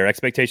completely fair.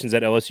 Expectations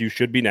at LSU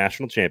should be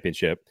national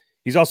championship.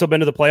 He's also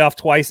been to the playoff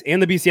twice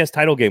and the BCS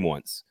title game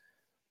once.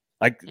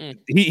 Like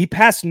he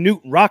passed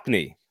Newt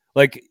Rockne.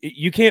 Like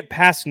you can't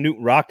pass Newt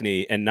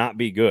Rockne and not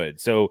be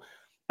good. So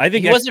I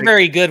think he wasn't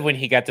very good when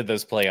he got to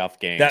those playoff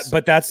games.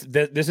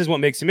 This is what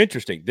makes him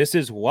interesting. This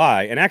is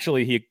why. And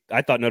actually,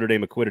 I thought Notre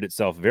Dame acquitted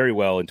itself very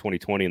well in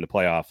 2020 in the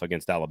playoff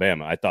against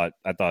Alabama. I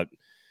thought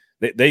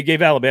they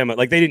gave Alabama,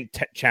 like they didn't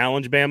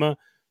challenge Bama,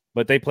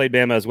 but they played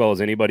Bama as well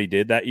as anybody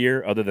did that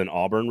year, other than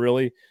Auburn,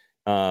 really.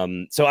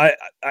 So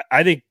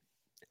I think.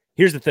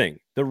 Here's the thing.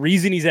 The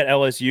reason he's at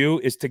LSU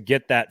is to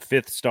get that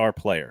fifth star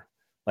player,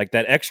 like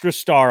that extra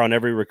star on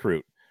every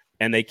recruit.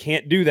 And they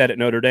can't do that at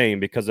Notre Dame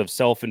because of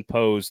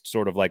self-imposed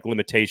sort of like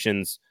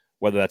limitations,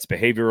 whether that's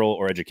behavioral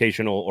or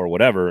educational or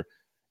whatever,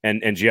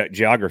 and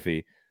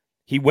geography.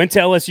 He went to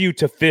LSU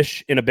to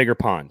fish in a bigger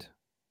pond.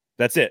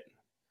 That's it.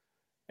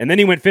 And then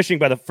he went fishing,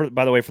 by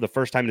the way, for the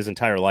first time in his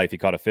entire life. He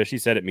caught a fish. He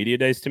said at media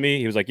days to me,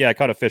 he was like, yeah, I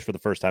caught a fish for the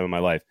first time in my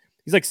life.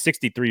 He's like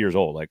 63 years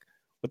old. Like,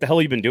 what the hell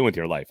have you been doing with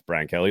your life,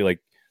 Brian Kelly? Like,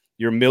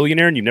 you're a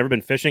millionaire and you've never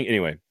been fishing.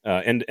 Anyway,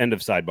 end of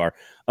sidebar.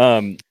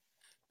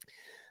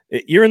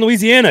 You're in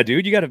Louisiana,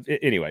 dude. You got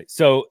to anyway.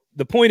 So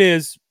the point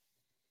is,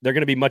 they're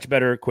going to be much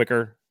better,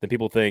 quicker than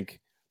people think,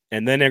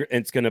 and then they're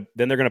going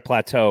to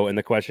plateau. And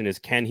the question is,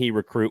 can he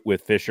recruit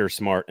with Fisher,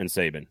 Smart, and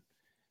Saban?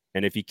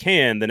 And if he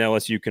can, then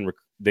LSU can.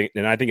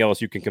 Then I think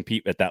LSU can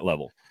compete at that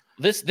level.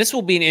 This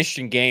will be an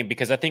interesting game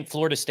because I think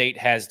Florida State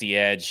has the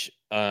edge.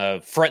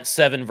 Front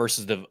seven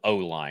versus the O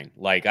line.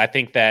 Like I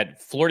think that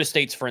Florida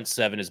State's front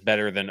seven is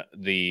better than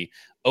the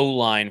O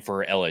line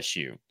for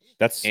LSU.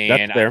 That's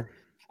fair.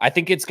 I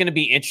think it's going to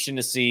be interesting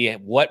to see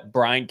what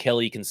Brian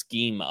Kelly can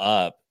scheme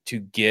up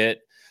to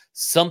get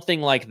something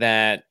like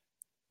that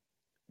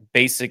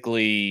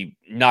basically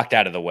knocked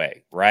out of the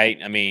way, right?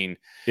 I mean,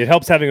 it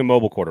helps having a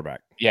mobile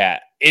quarterback. Yeah.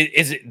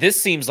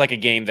 This seems like a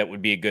game that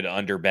would be a good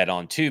under bet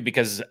on too,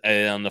 because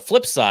on the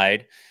flip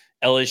side,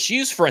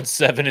 LSU's front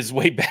seven is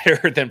way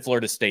better than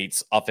Florida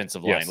State's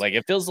offensive line. Yes. Like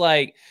it feels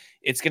like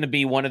it's going to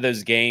be one of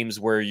those games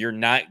where you're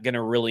not going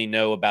to really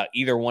know about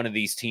either one of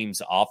these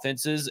teams'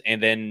 offenses.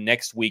 And then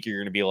next week you're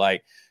going to be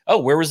like, oh,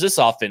 where was this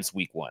offense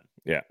week one?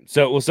 Yeah.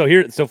 So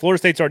Florida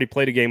State's already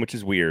played a game, which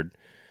is weird.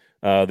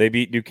 They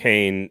beat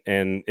Duquesne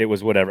and it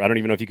was whatever. I don't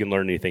even know if you can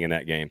learn anything in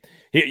that game.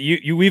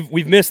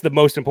 We've missed the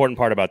most important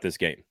part about this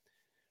game.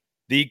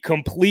 The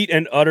complete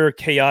and utter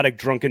chaotic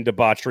drunken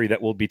debauchery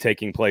that will be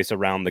taking place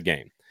around the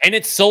game. And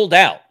it's sold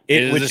out.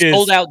 It is a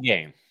sold-out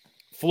game.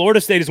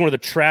 Florida State is one of the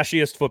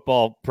trashiest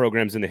football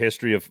programs in the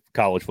history of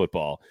college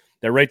football.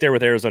 They're right there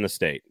with Arizona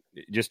State.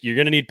 You're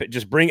going to need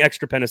just bring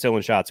extra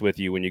penicillin shots with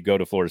you when you go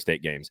to Florida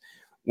State games.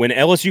 When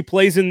LSU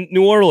plays in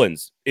New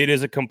Orleans,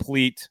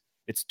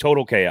 it's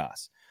total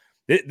chaos.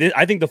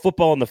 I think the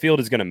football on the field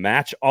is going to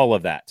match all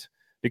of that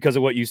because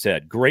of what you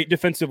said. Great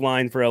defensive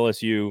line for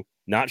LSU.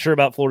 Not sure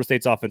about Florida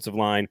State's offensive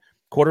line.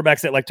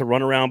 Quarterbacks that like to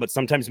run around but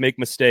sometimes make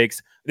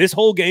mistakes. This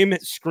whole game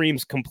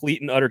screams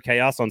complete and utter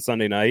chaos on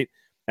Sunday night,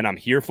 and I'm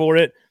here for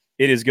it.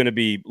 It is going to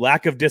be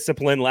lack of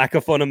discipline, lack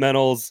of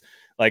fundamentals,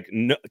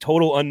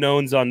 total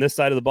unknowns on this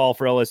side of the ball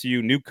for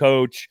LSU. New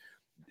coach,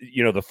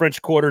 the French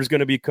Quarter is going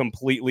to be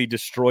completely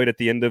destroyed at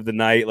the end of the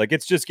night. Like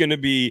it's just going to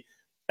be,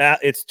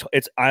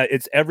 it's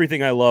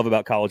everything I love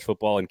about college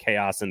football and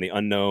chaos and the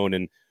unknown.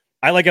 And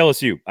I like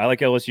LSU. I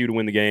like LSU to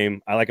win the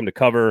game. I like them to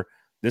cover.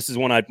 This is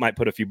one I might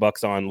put a few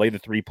bucks on, lay the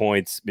 3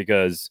 points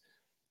because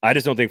I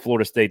just don't think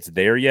Florida State's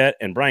there yet.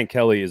 And Brian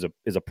Kelly is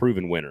a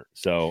proven winner.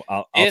 So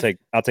I'll take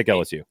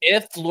LSU.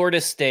 If Florida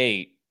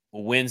State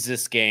wins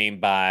this game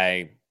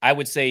by, I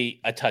would say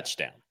a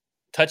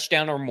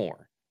touchdown or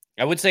more.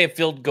 I would say a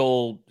field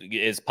goal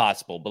is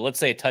possible, but let's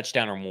say a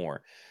touchdown or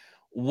more.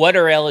 What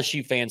are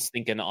LSU fans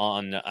thinking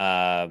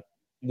on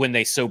when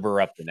they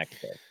sober up the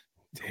next day?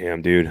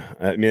 Damn, dude.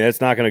 I mean,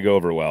 that's not going to go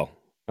over well.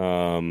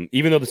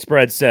 Even though the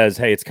spread says,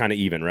 hey, it's kind of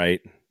even,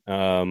 right?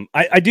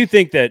 I do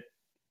think that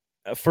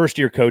a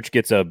first-year coach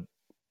gets a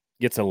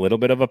little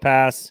bit of a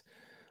pass.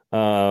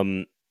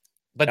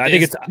 But I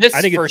think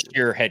it's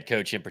first-year head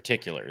coach in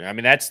particular. I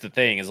mean, that's the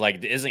thing is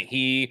like, isn't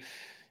he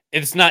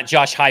It's not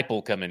Josh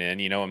Heupel coming in.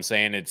 You know what I'm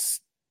saying?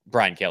 It's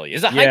Brian Kelly.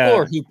 Is it Heupel Yeah,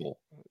 or Heupel?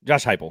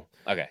 Josh Heupel.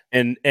 Okay.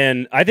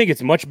 And I think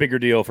it's a much bigger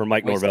deal for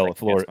Mike Always Norvell at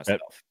Florida.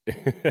 myself.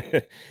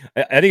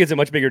 I think it's a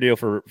much bigger deal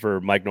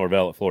for Mike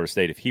Norvell at Florida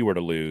State if he were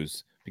to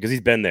lose, because he's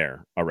been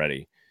there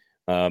already,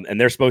 and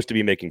they're supposed to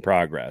be making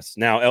progress.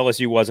 Now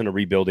LSU wasn't a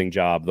rebuilding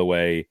job the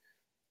way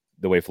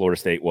Florida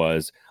State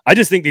was. I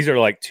just think these are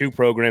like two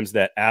programs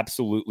that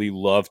absolutely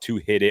love to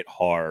hit it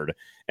hard,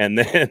 and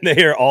then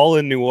they are all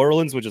in New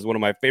Orleans, which is one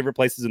of my favorite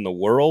places in the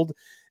world.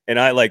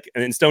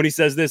 And Stoney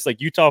says this, like,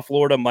 Utah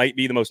Florida might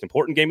be the most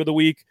important game of the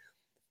week.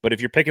 But if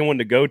you're picking one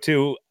to go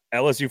to,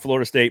 LSU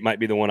Florida State might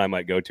be the one I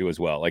might go to as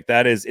well. Like,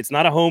 it's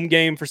not a home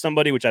game for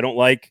somebody, which I don't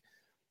like.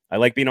 I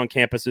like being on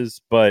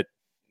campuses, but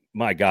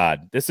my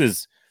God,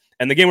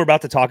 and the game we're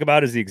about to talk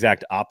about is the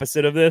exact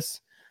opposite of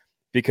this,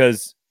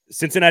 because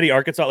Cincinnati,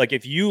 Arkansas, like,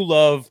 if you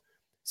love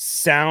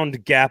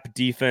sound gap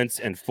defense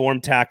and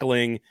form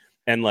tackling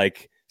and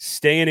like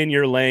staying in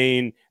your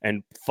lane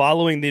and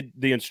following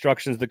the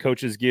instructions the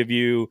coaches give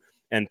you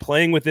and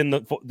playing within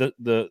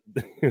the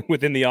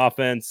within the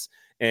offense,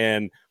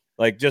 and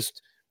like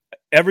just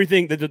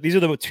everything. These are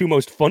the two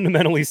most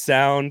fundamentally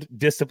sound,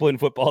 disciplined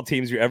football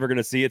teams you're ever going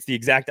to see. It's the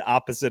exact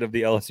opposite of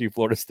the LSU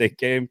Florida State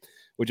game,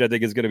 which I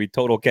think is going to be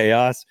total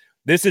chaos.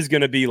 This is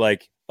going to be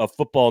like a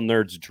football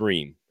nerd's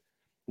dream.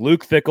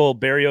 Luke Fickell,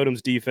 Barry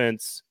Odom's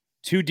defense,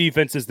 two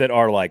defenses that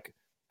are like,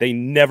 they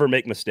never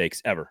make mistakes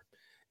ever.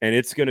 And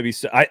it's going to be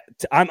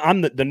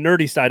I'm the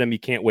nerdy side of me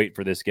can't wait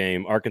for this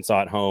game.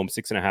 Arkansas at home,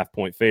 6.5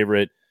 point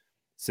favorite.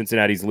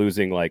 Cincinnati's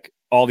losing like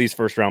all these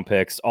first round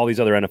picks, all these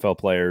other NFL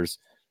players.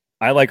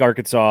 I like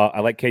Arkansas. I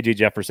like KJ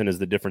Jefferson as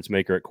the difference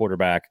maker at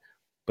quarterback.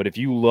 But if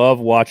you love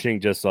watching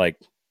just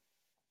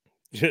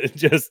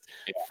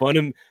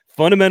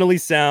fundamentally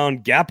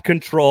sound, gap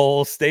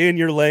control, stay in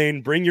your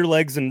lane, bring your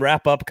legs and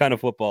wrap up kind of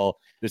football,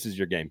 this is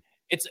your game.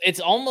 It's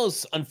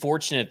almost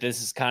unfortunate.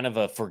 This is kind of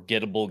a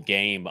forgettable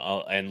game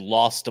and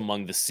lost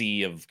among the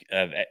sea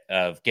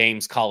of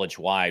games college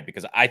wide,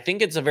 because I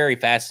think it's a very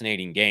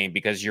fascinating game,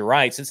 because you're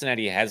right.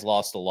 Cincinnati has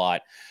lost a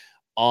lot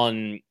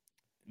on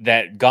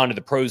that, gone to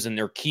the pros in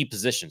their key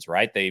positions,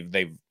 right?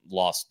 They've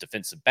lost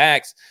defensive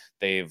backs.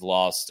 They've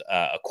lost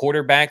a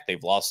quarterback.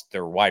 They've lost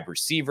their wide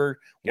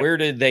receiver. Yep. Where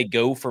did they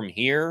go from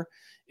here?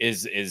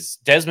 Is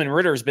Desmond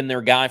Ritter has been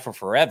their guy for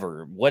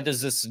forever. What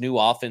does this new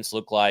offense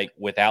look like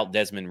without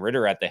Desmond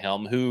Ritter at the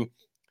helm, who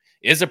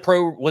was a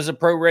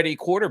pro ready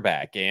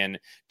quarterback? And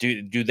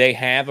do they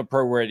have a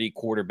pro ready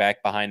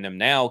quarterback behind them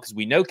now? Because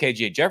we know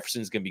KJ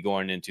Jefferson is going to be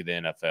going into the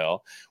NFL.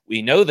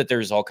 We know that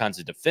there's all kinds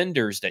of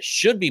defenders that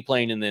should be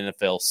playing in the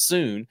NFL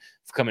soon,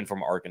 coming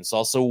from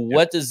Arkansas. So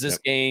what does this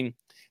game?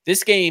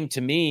 This game to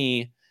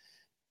me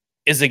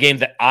is a game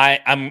that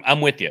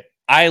I'm with you.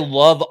 I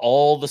love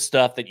all the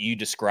stuff that you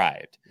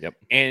described. Yep.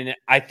 And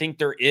I think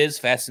there is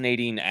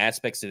fascinating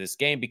aspects to this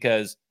game,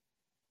 because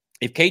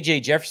if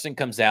KJ Jefferson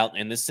comes out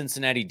and this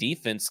Cincinnati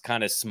defense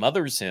kind of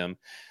smothers him,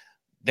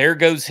 there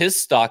goes his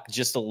stock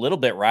just a little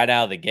bit right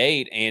out of the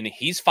gate. And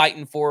he's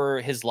fighting for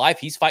his life.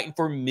 He's fighting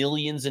for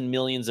millions and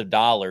millions of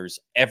dollars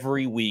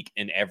every week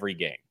in every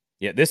game.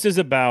 Yeah, this is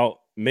about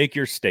make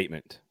your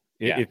statement.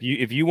 Yeah.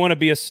 If you want to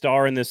be a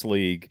star in this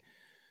league,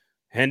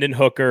 Hendon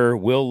Hooker,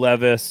 Will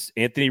Levis,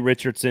 Anthony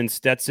Richardson,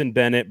 Stetson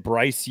Bennett,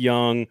 Bryce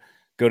Young,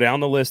 go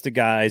down the list of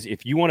guys.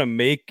 If you want to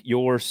make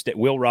your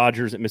Will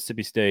Rogers at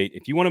Mississippi State,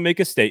 if you want to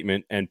make a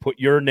statement and put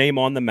your name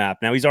on the map,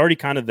 now he's already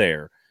kind of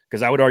there,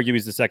 because I would argue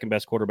he's the second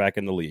best quarterback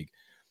in the league.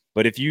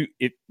 But if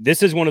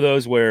this is one of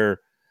those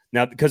where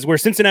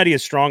Cincinnati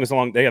is strong, as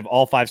long they have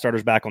all five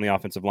starters back on the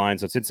offensive line,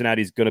 so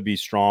Cincinnati's going to be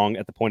strong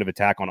at the point of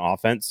attack on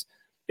offense.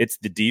 It's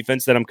the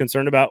defense that I'm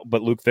concerned about,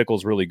 but Luke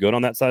Fickell's really good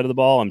on that side of the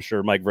ball. I'm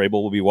sure Mike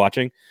Vrabel will be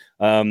watching.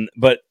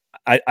 But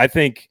I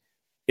think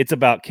it's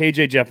about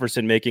KJ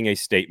Jefferson making a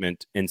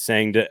statement and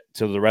saying to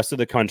the rest of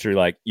the country,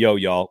 like, yo,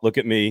 y'all, look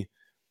at me.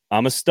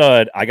 I'm a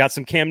stud. I got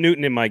some Cam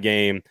Newton in my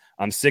game.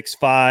 I'm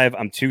 6'5".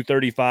 I'm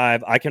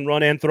 235. I can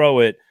run and throw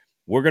it.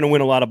 We're going to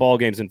win a lot of ball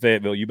games in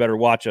Fayetteville. You better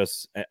watch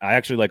us. I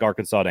actually like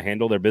Arkansas to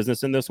handle their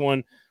business in this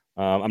one.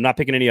 I'm not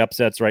picking any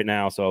upsets right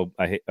now, so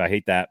I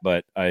hate that.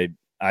 But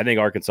I think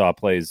Arkansas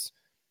plays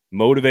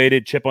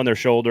motivated, chip on their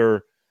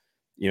shoulder.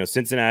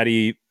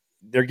 Cincinnati,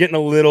 they're getting a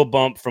little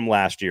bump from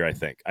last year, I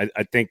think.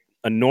 I think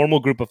a normal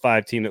group of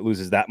five team that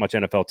loses that much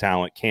NFL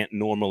talent can't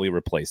normally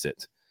replace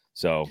it.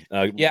 So,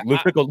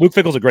 Luke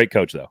Fickell's a great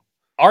coach, though.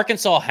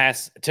 Arkansas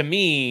has, to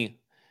me,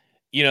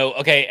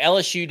 okay,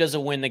 LSU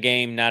doesn't win the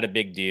game, not a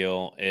big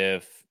deal.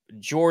 If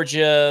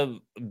Georgia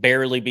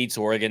barely beats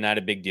Oregon, not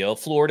a big deal.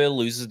 Florida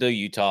loses to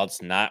Utah,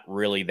 it's not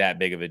really that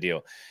big of a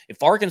deal.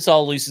 If Arkansas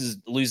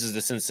loses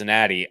to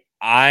Cincinnati,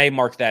 I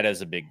mark that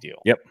as a big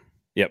deal.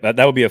 Yep.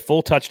 That would be a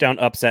full touchdown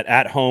upset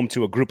at home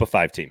to a group of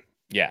five team.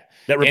 Yeah.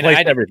 That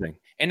replaced everything.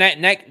 And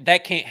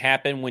that can't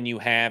happen when you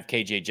have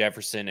KJ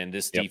Jefferson and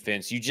this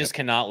defense. You just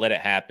cannot let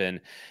it happen.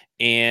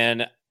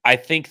 And I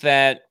think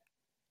that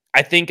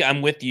I think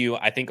I'm with you.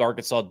 I think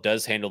Arkansas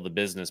does handle the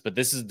business, but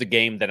this is the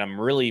game that I'm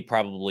really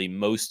probably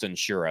most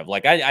unsure of.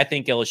 Like, I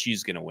think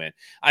LSU's going to win.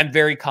 I'm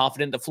very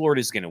confident that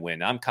Florida's going to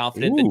win. I'm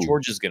confident that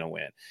Georgia's going to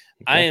win.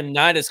 I am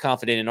not as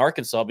confident in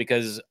Arkansas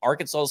because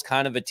Arkansas is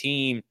kind of a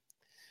team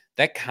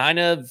that kind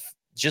of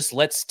just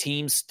lets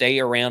teams stay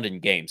around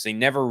in games. They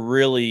never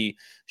really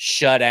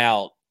shut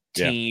out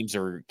teams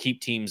or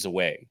keep teams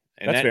away.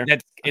 And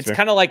it's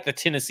kind of like the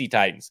Tennessee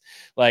Titans.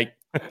 Like,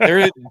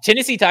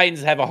 Tennessee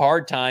Titans have a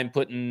hard time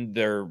putting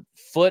their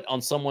foot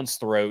on someone's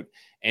throat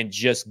and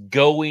just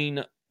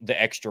going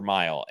the extra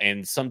mile.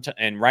 And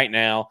right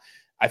now,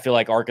 I feel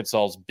like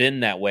Arkansas's been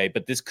that way,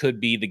 but this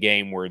could be the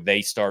game where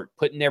they start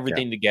putting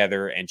everything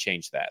together and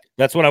change that.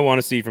 That's what I want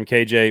to see from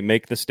KJ.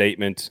 Make the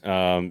statement.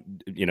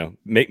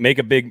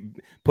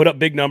 Put up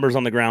big numbers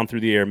on the ground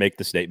through the air. Make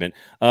the statement.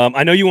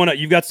 I know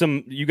you've got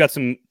some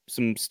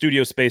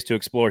studio space to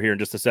explore here in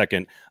just a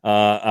second.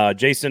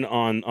 Jason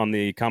on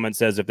the comment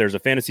says, if there's a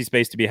fantasy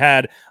space to be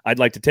had, I'd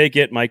like to take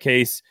it. My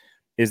case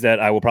is that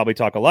I will probably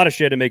talk a lot of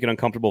shit and make it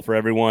uncomfortable for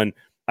everyone.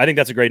 I think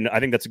that's a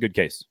good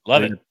case.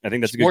 Love it. I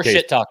think that's a good more case.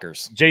 Shit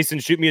talkers. Jason,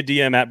 shoot me a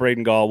DM at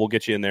Braden Gall. We'll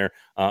get you in there.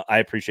 I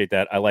appreciate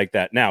that. I like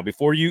that. Now,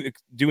 before you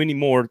do any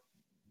more,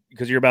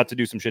 because you're about to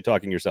do some shit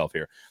talking yourself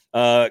here,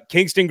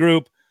 Kingston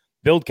Group,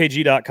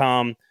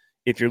 buildkg.com.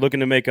 If you're looking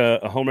to make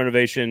a home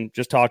renovation,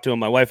 just talk to them.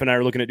 My wife and I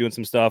are looking at doing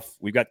some stuff.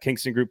 We've got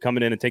Kingston Group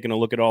coming in and taking a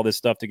look at all this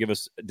stuff to give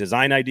us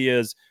design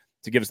ideas,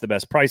 to give us the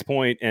best price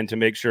point, and to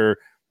make sure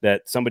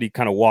that somebody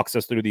kind of walks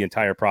us through the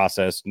entire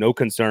process. No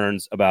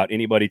concerns about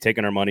anybody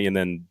taking our money and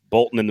then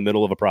bolting in the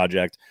middle of a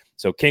project.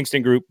 So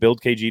Kingston Group,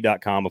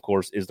 buildkg.com, of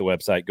course, is the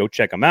website. Go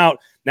check them out.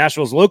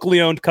 Nashville's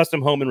locally owned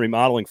custom home and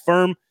remodeling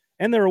firm,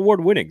 and they're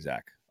award-winning,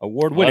 Zach.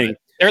 Award-winning.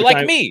 They're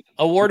like me,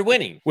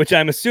 award-winning. Which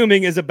I'm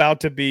assuming is about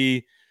to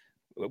be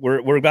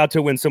we're about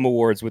to win some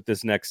awards with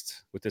this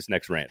next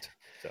rant.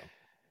 So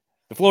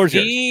the floor is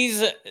yours.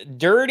 These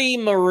dirty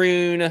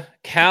maroon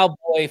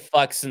cowboy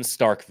fucks in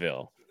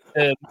Starkville.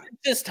 The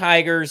Memphis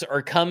Tigers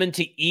are coming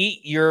to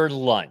eat your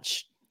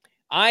lunch.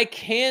 I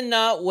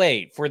cannot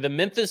wait for the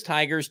Memphis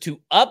Tigers to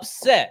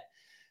upset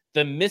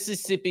the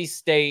Mississippi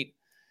State,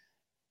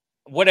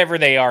 whatever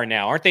they are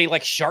now. Aren't they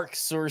like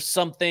Sharks or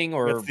something?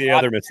 Or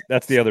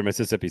that's the other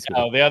Mississippi school.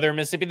 Oh, the other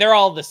Mississippi. They're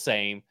all the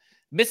same.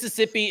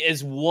 Mississippi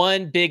is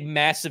one big,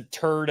 massive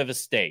turd of a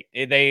state.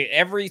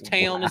 Every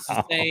town is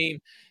the same.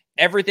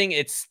 Everything,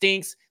 it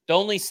stinks. The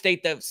only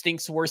state that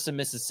stinks worse than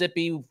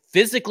Mississippi,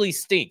 physically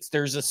stinks,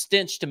 there's a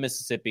stench to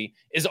Mississippi,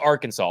 is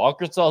Arkansas.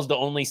 Arkansas is the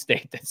only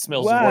state that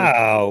smells worse.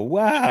 Wow.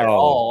 They're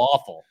all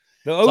awful.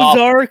 The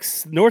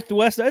Ozarks,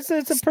 Northwest, it's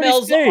a pretty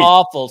smells state.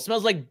 Awful. It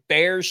smells like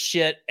bear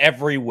shit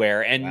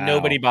everywhere, and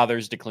nobody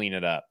bothers to clean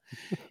it up.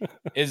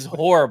 It's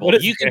horrible.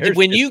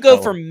 When you go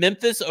from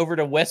Memphis over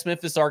to West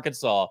Memphis,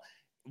 Arkansas,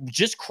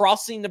 just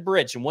crossing the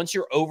bridge, and once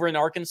you're over in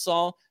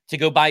Arkansas, to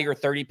go buy your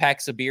 30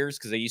 packs of beers,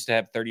 because they used to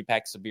have 30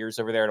 packs of beers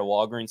over there at a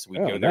Walgreens, so we'd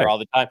go there all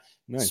the time.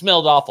 Nice.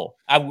 Smelled awful.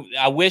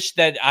 I wish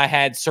that I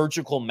had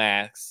surgical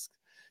masks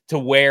to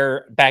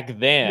wear back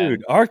then.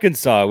 Dude,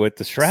 Arkansas with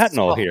the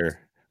shrapnel here.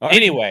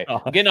 Anyway,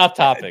 I'm getting off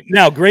topic.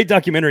 Now, great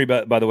documentary,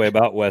 by the way,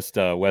 about West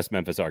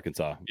Memphis,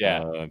 Arkansas.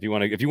 Yeah, if you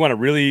want to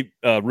really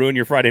ruin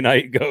your Friday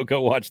night,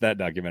 go watch that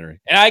documentary.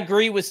 And I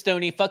agree with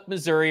Stoney. Fuck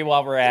Missouri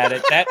while we're at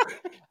it.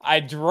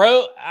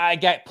 I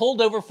got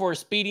pulled over for a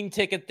speeding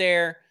ticket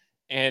there,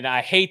 and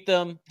I hate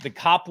them. The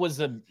cop was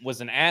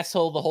an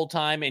asshole the whole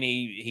time, and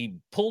he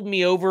pulled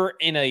me over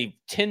in a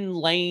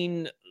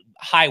 10-lane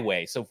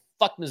highway. So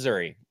fuck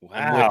Missouri.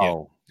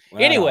 Wow.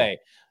 Anyway.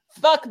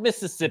 Fuck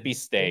Mississippi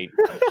State.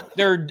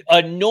 They're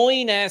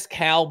annoying ass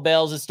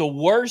cowbells. It's the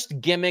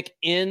worst gimmick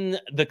in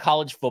the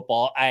college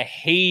football. I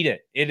hate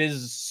it. It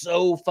is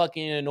so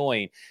fucking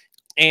annoying.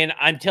 And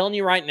I'm telling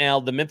you right now,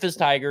 the Memphis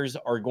Tigers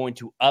are going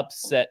to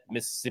upset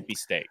Mississippi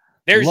State.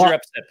 There's your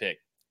upset pick.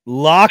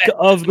 Lock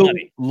of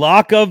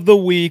the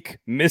week,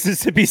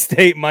 Mississippi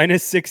State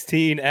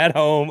 -16 at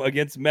home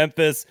against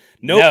Memphis.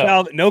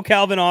 No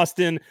Calvin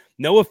Austin.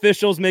 No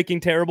officials making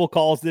terrible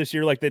calls this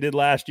year like they did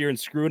last year and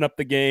screwing up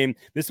the game.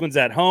 This one's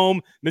at home.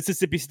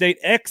 Mississippi State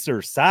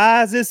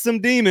exercises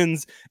some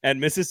demons, and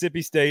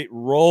Mississippi State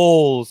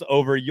rolls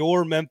over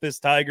your Memphis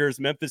Tigers.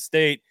 Memphis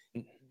State,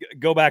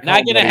 go back home.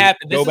 Not going to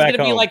happen. This is going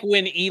to be like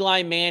when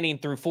Eli Manning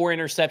threw 4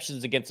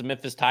 interceptions against the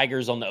Memphis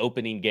Tigers on the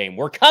opening game.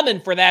 We're coming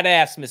for that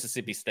ass,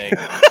 Mississippi State.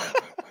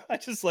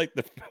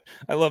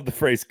 I love the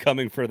phrase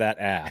 "coming for that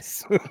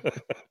ass."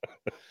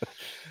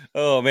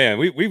 Oh man,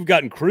 we've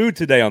gotten crude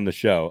today on the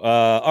show.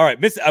 All right,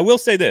 I will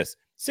say this: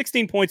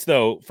 16 points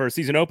though for a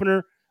season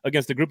opener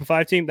against a Group of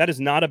 5 team. That is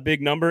not a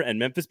big number, and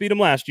Memphis beat them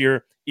last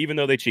year, even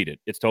though they cheated.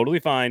 It's totally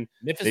fine.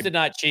 Memphis did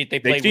not cheat. They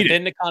played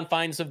within the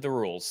confines of the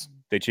rules.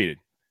 They cheated.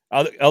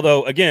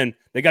 Although again,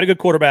 they got a good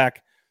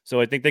quarterback,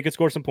 so I think they could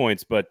score some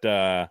points. But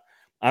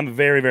I'm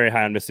very, very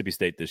high on Mississippi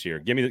State this year.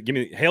 Give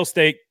me Hail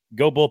State.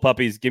 Go Bull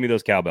Puppies. Give me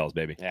those cowbells,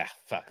 baby. Yeah,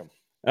 fuck them.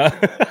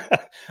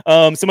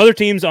 Some other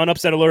teams on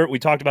upset alert. We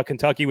talked about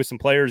Kentucky with some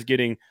players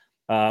getting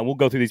We'll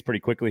go through these pretty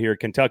quickly here.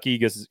 Kentucky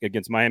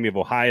against Miami of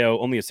Ohio,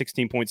 only a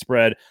 16-point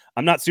spread.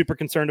 I'm not super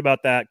concerned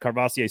about that.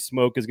 Carvassier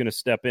Smoke is going to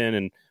step in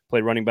and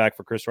play running back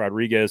for Chris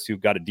Rodriguez, who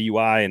got a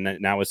DUI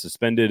and now is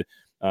suspended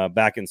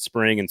back in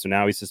spring, and so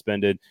now he's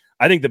suspended.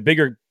 I think the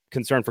bigger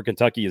concern for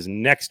Kentucky is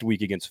next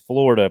week against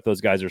Florida if those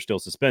guys are still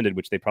suspended,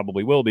 which they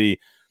probably will be.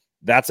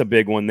 That's a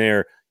big one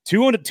there.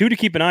 Two to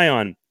keep an eye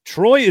on.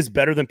 Troy is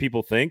better than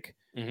people think.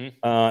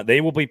 Mm-hmm. They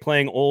will be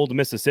playing Old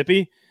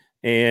Mississippi,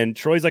 and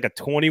Troy's like a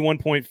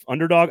 21-point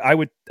underdog. I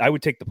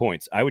would take the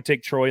points. I would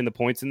take Troy and the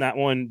points in that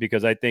one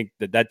because I think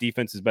that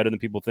defense is better than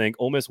people think.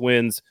 Ole Miss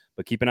wins,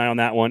 but keep an eye on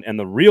that one. And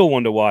the real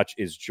one to watch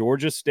is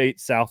Georgia State,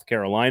 South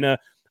Carolina.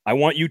 I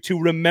want you to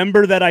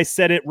remember that I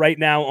said it right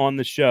now on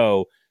the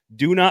show.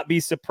 Do not be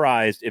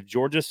surprised if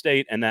Georgia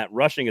State and that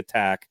rushing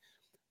attack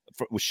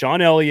with Sean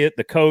Elliott,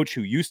 the coach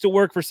who used to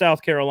work for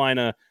South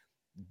Carolina,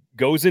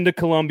 goes into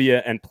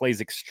Columbia and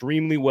plays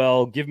extremely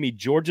well. Give me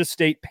Georgia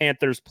State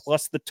Panthers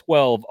plus the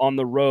 12 on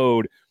the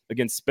road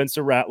against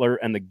Spencer Rattler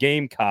and the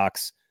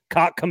Gamecocks.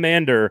 Cock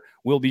Commander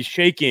will be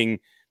shaking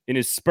in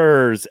his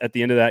spurs at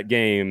the end of that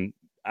game.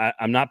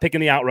 I'm not picking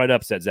the outright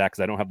upset, Zach,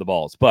 because I don't have the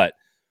balls, but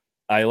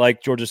I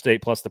like Georgia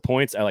State plus the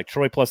points. I like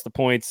Troy plus the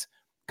points.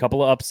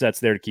 Couple of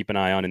upsets there to keep an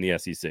eye on in the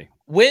SEC.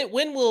 When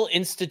will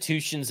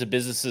institutions and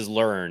businesses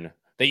learn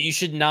that you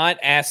should not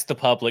ask the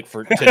public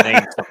to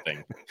name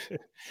something?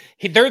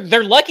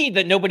 They're lucky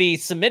that nobody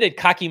submitted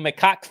Cocky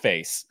McCock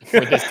face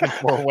for this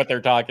for what they're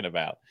talking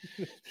about.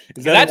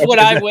 That's what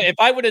I would if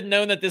I would have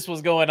known that this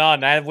was going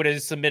on. I would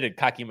have submitted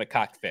Cocky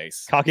McCock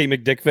face. Cocky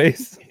McDick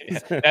face.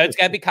 It's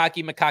got to be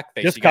Cocky McCock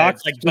face. Just cock,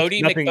 like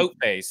Bodie McBoat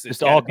face.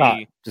 Just all cock.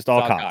 Just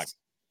all cock.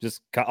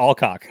 Just all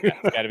cock. Yeah,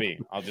 it's got to be.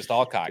 I'll just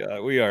all cock.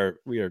 We are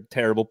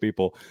terrible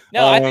people.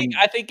 No,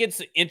 I think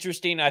it's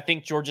interesting. I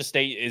think Georgia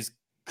State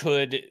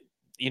could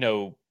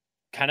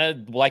kind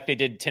of like they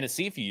did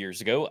Tennessee a few years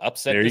ago,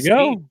 upset this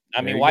team.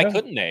 I mean, why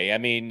couldn't they? I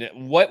mean,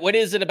 what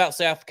is it about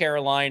South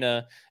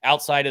Carolina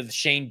outside of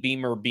Shane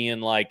Beamer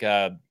being like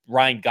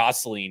Ryan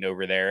Gosling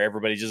over there?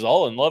 Everybody's just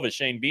all in love with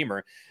Shane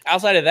Beamer.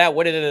 Outside of that,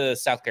 what did the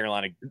South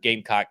Carolina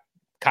Gamecock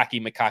Cocky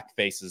McCock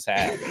faces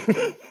have?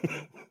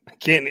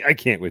 I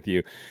can't with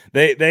you.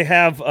 They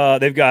have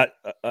they've got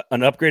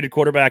an upgraded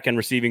quarterback and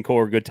receiving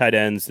core, good tight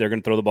ends. They're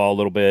going to throw the ball a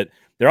little bit.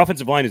 Their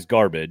offensive line is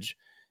garbage.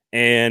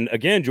 And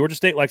again, Georgia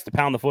State likes to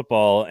pound the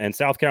football, and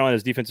South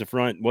Carolina's defensive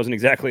front wasn't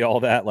exactly all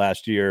that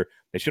last year.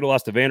 They should have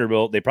lost to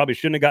Vanderbilt. They probably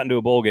shouldn't have gotten to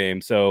a bowl game.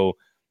 So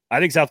I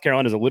think South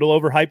Carolina's a little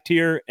overhyped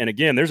here. And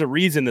again, there's a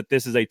reason that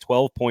this is a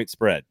 12-point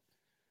spread.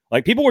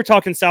 Like, people were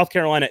talking South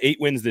Carolina 8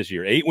 wins this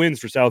year. 8 wins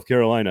for South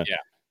Carolina. Yeah.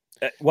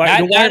 Why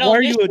are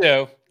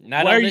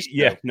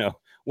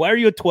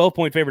you a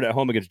 12-point favorite at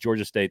home against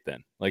Georgia State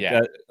then?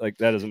 That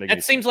doesn't make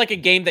sense. That seems like a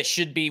game that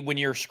should be, when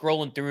you're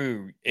scrolling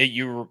through it,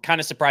 you're kind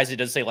of surprised it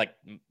doesn't say like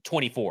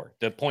 24.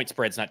 The point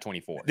spread's not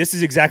 24. This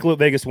is exactly what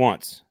Vegas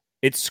wants.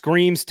 It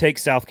screams take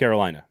South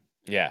Carolina.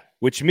 Yeah.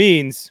 Which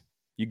means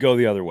you go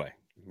the other way.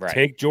 Right.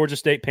 Take Georgia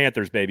State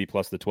Panthers, baby,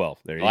 plus the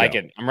 12. There you go.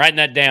 It. I'm writing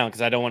that down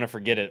because I don't want to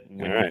forget it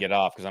when we get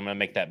off, because I'm going to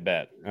make that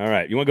bet. All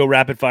right. You want to go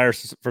rapid fire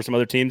for some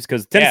other teams?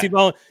 Because Tennessee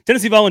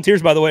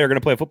Volunteers, by the way, are going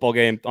to play a football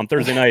game on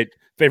Thursday night,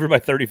 favored by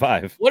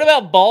 35. What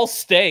about Ball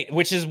State,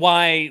 which is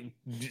why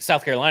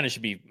South Carolina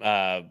should be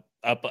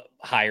up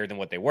higher than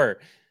what they were.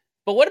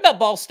 But what about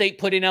Ball State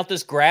putting out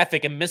this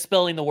graphic and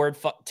misspelling the word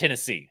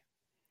Tennessee?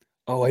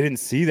 Oh, I didn't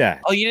see that.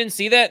 Oh, you didn't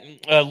see that?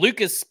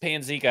 Lucas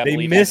Panzica, I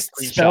believe,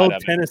 misspelled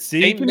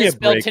Tennessee. They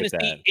misspelled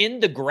Tennessee in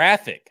the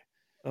graphic.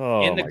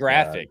 Oh, in the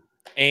graphic.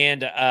 God.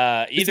 And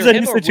this is an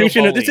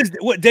institution. This is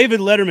what David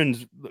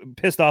Letterman's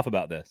pissed off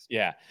about this.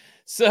 Yeah.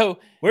 So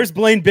where's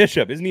Blaine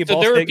Bishop? Isn't he a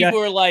Ball State guy? So there were people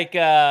who are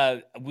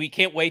like, we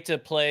can't wait to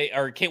play,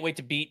 or can't wait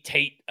to beat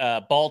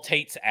Ball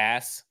Tate's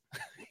ass.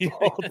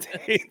 Ball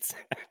Tate's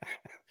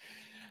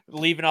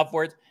leaving off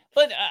words.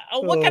 But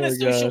what kind of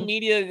social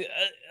media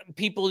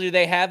people do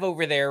they have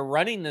over there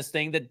running this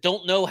thing that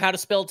don't know how to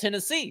spell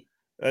Tennessee?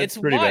 It's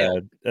pretty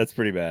bad. That's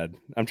pretty bad.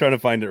 I'm trying to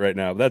find it right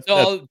now.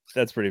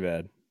 That's pretty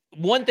bad.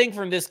 One thing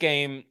from this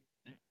game,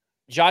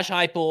 Josh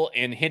Heupel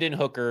and Hendon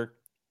Hooker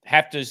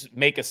have to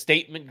make a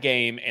statement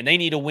game, and they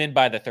need to win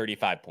by the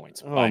 35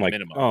 points by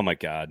minimum. Oh my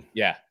God.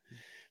 Yeah.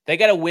 They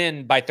got to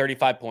win by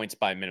 35 points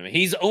by minimum.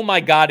 He's oh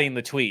my godding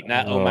the tweet,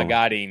 not oh my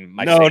godding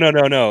my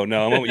statement.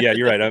 No. Yeah,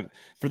 you're right.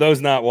 For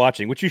those not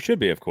watching, which you should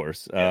be, of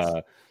course.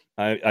 Yes.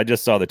 I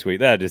just saw the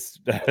tweet. That is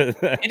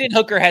Hendon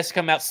Hooker has to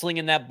come out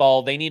slinging that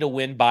ball. They need to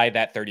win by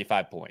that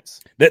 35 points.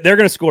 They're going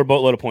to score a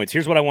boatload of points.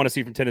 Here's what I want to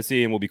see from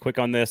Tennessee, and we'll be quick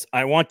on this.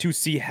 I want to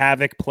see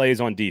havoc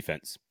plays on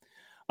defense.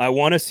 I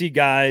want to see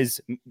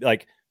guys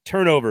like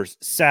turnovers,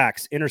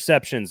 sacks,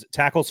 interceptions,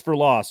 tackles for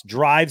loss,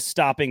 drive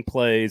stopping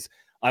plays.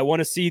 I want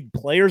to see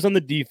players on the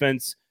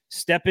defense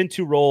step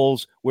into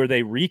roles where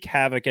they wreak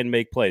havoc and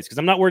make plays. Because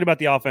I'm not worried about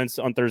the offense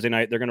on Thursday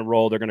night. They're going to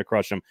roll. They're going to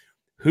crush them.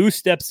 Who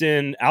steps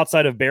in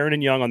outside of Barron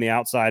and Young on the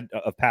outside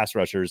of pass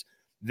rushers?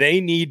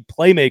 They need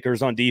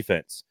playmakers on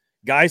defense.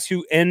 Guys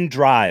who end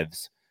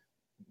drives,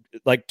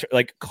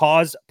 like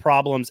cause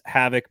problems,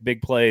 havoc,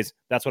 big plays.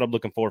 That's what I'm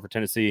looking for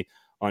Tennessee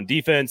on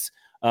defense.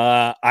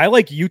 I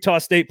like Utah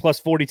State plus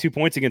 42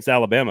 points against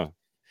Alabama.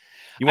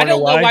 I don't know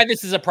why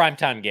this is a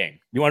primetime game.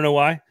 You want to know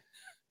why?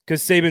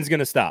 Because Saban's going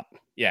to stop.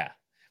 Yeah.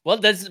 Well,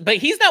 but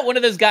he's not one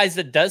of those guys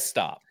that does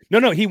stop.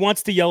 No, he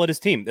wants to yell at his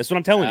team. That's what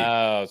I'm telling you.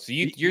 Oh, so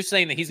you're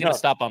saying that he's going to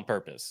stop on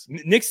purpose.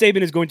 Nick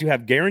Saban is going to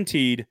have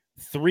guaranteed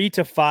 3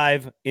 to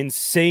 5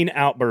 insane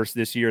outbursts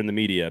this year in the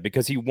media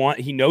because he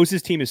knows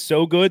his team is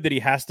so good that he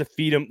has to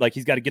feed him. Like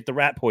he's got to get the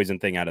rat poison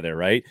thing out of there,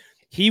 right?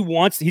 He's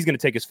going to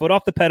take his foot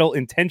off the pedal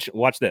intentionally.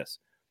 Watch this.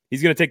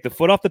 He's going to take the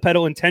foot off the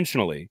pedal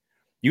intentionally.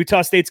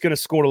 Utah State's going to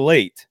score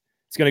late.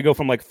 It's going to go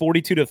from like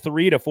 42-3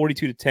 to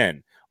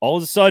 42-10. All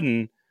of a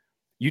sudden,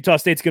 Utah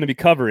State's going to be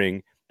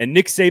covering, and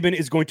Nick Saban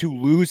is going to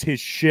lose his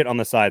shit on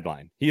the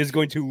sideline. He is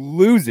going to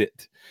lose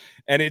it.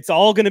 And it's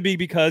all going to be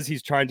because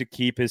he's trying to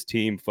keep his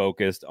team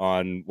focused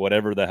on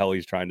whatever the hell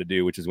he's trying to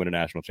do, which is win a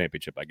national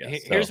championship, I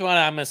guess. Here's what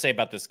I'm going to say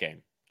about this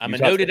game. I'm a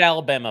noted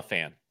Alabama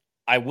fan.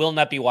 I will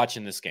not be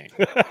watching this game.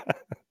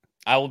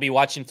 I will be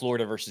watching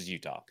Florida versus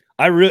Utah.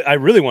 I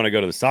really want to go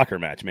to the soccer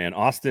match, man.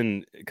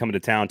 Austin coming to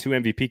town, 2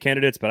 MVP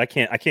candidates, but I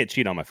can't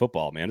cheat on my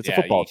football, man. It's a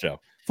football show.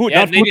 Do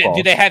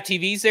they have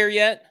TVs there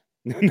yet?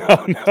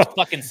 No.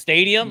 Fucking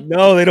stadium?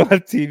 No, they don't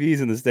have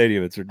TVs in the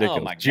stadium. It's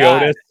ridiculous. Oh my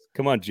God.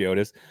 Come on,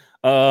 Geodis.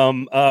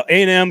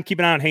 A&M, keep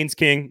an eye on Haynes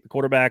King, the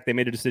quarterback. They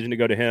made a decision to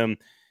go to him.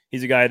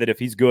 He's a guy that if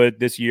he's good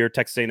this year,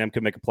 Texas A&M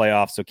could make a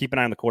playoff. So keep an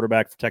eye on the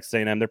quarterback for Texas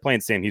A&M. They're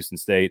playing Sam Houston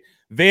State.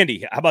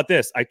 Vandy, how about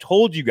this? I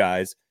told you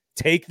guys,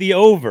 take the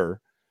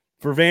over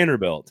for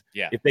Vanderbilt.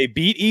 Yeah. If they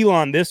beat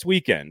Elon this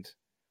weekend,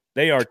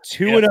 they are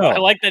 2-0. I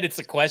like that it's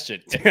a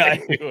question. If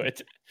they do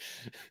it.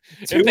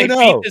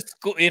 2-0.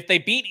 If they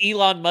beat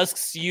Elon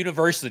Musk's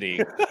university.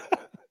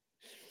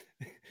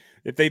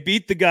 If they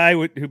beat the guy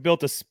who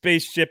built a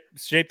spaceship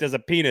shaped as a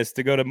penis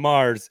to go to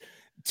Mars,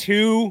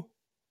 2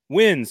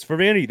 wins for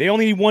Vandy. They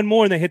only need 1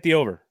 more and they hit the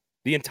over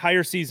the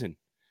entire season.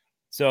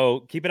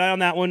 So keep an eye on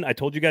that one. I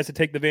told you guys to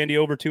take the Vandy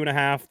over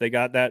 2.5. They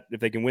got that. If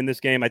they can win this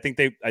game, I think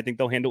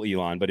they'll handle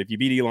Elon. But if you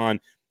beat Elon,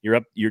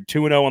 you're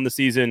 2-0 on the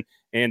season,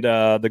 and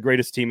the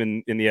greatest team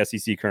in the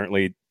SEC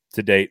currently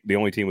to date, the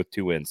only team with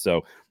 2 wins.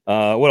 So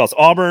what else?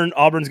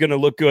 Auburn's going to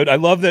look good. I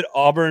love that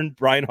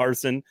Brian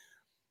Harsin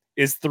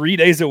is 3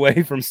 days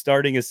away from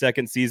starting his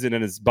second season,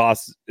 and his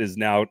boss is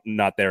now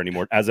not there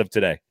anymore as of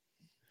today.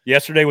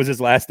 Yesterday was his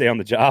last day on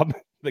the job.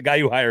 The guy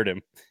who hired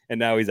him, and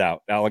now he's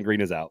out. Alan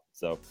Green is out.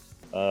 So.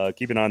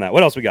 Keep an eye on that.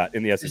 What else we got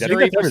in the SEC? I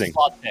think that's everything.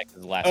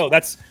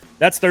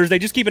 That's Thursday.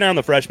 Just keep an eye on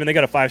the freshmen. They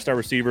got a 5-star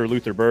receiver,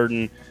 Luther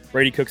Burden.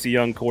 Brady Cook's a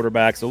young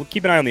quarterback, so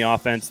keep an eye on the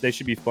offense. They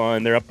should be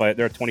fun. They're a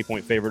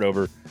 20-point favorite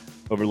over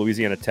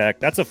Louisiana Tech.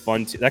 That's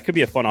that could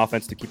be a fun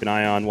offense to keep an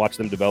eye on. Watch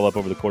them develop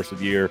over the course of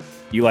the year.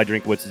 Eli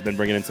Drinkwitz has been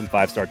bringing in some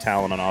 5-star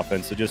talent on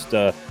offense, so just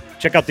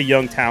check out the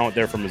young talent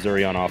there from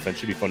Missouri on offense.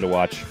 Should be fun to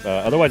watch.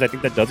 Otherwise, I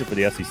think that does it for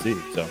the SEC.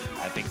 So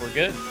I think we're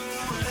good.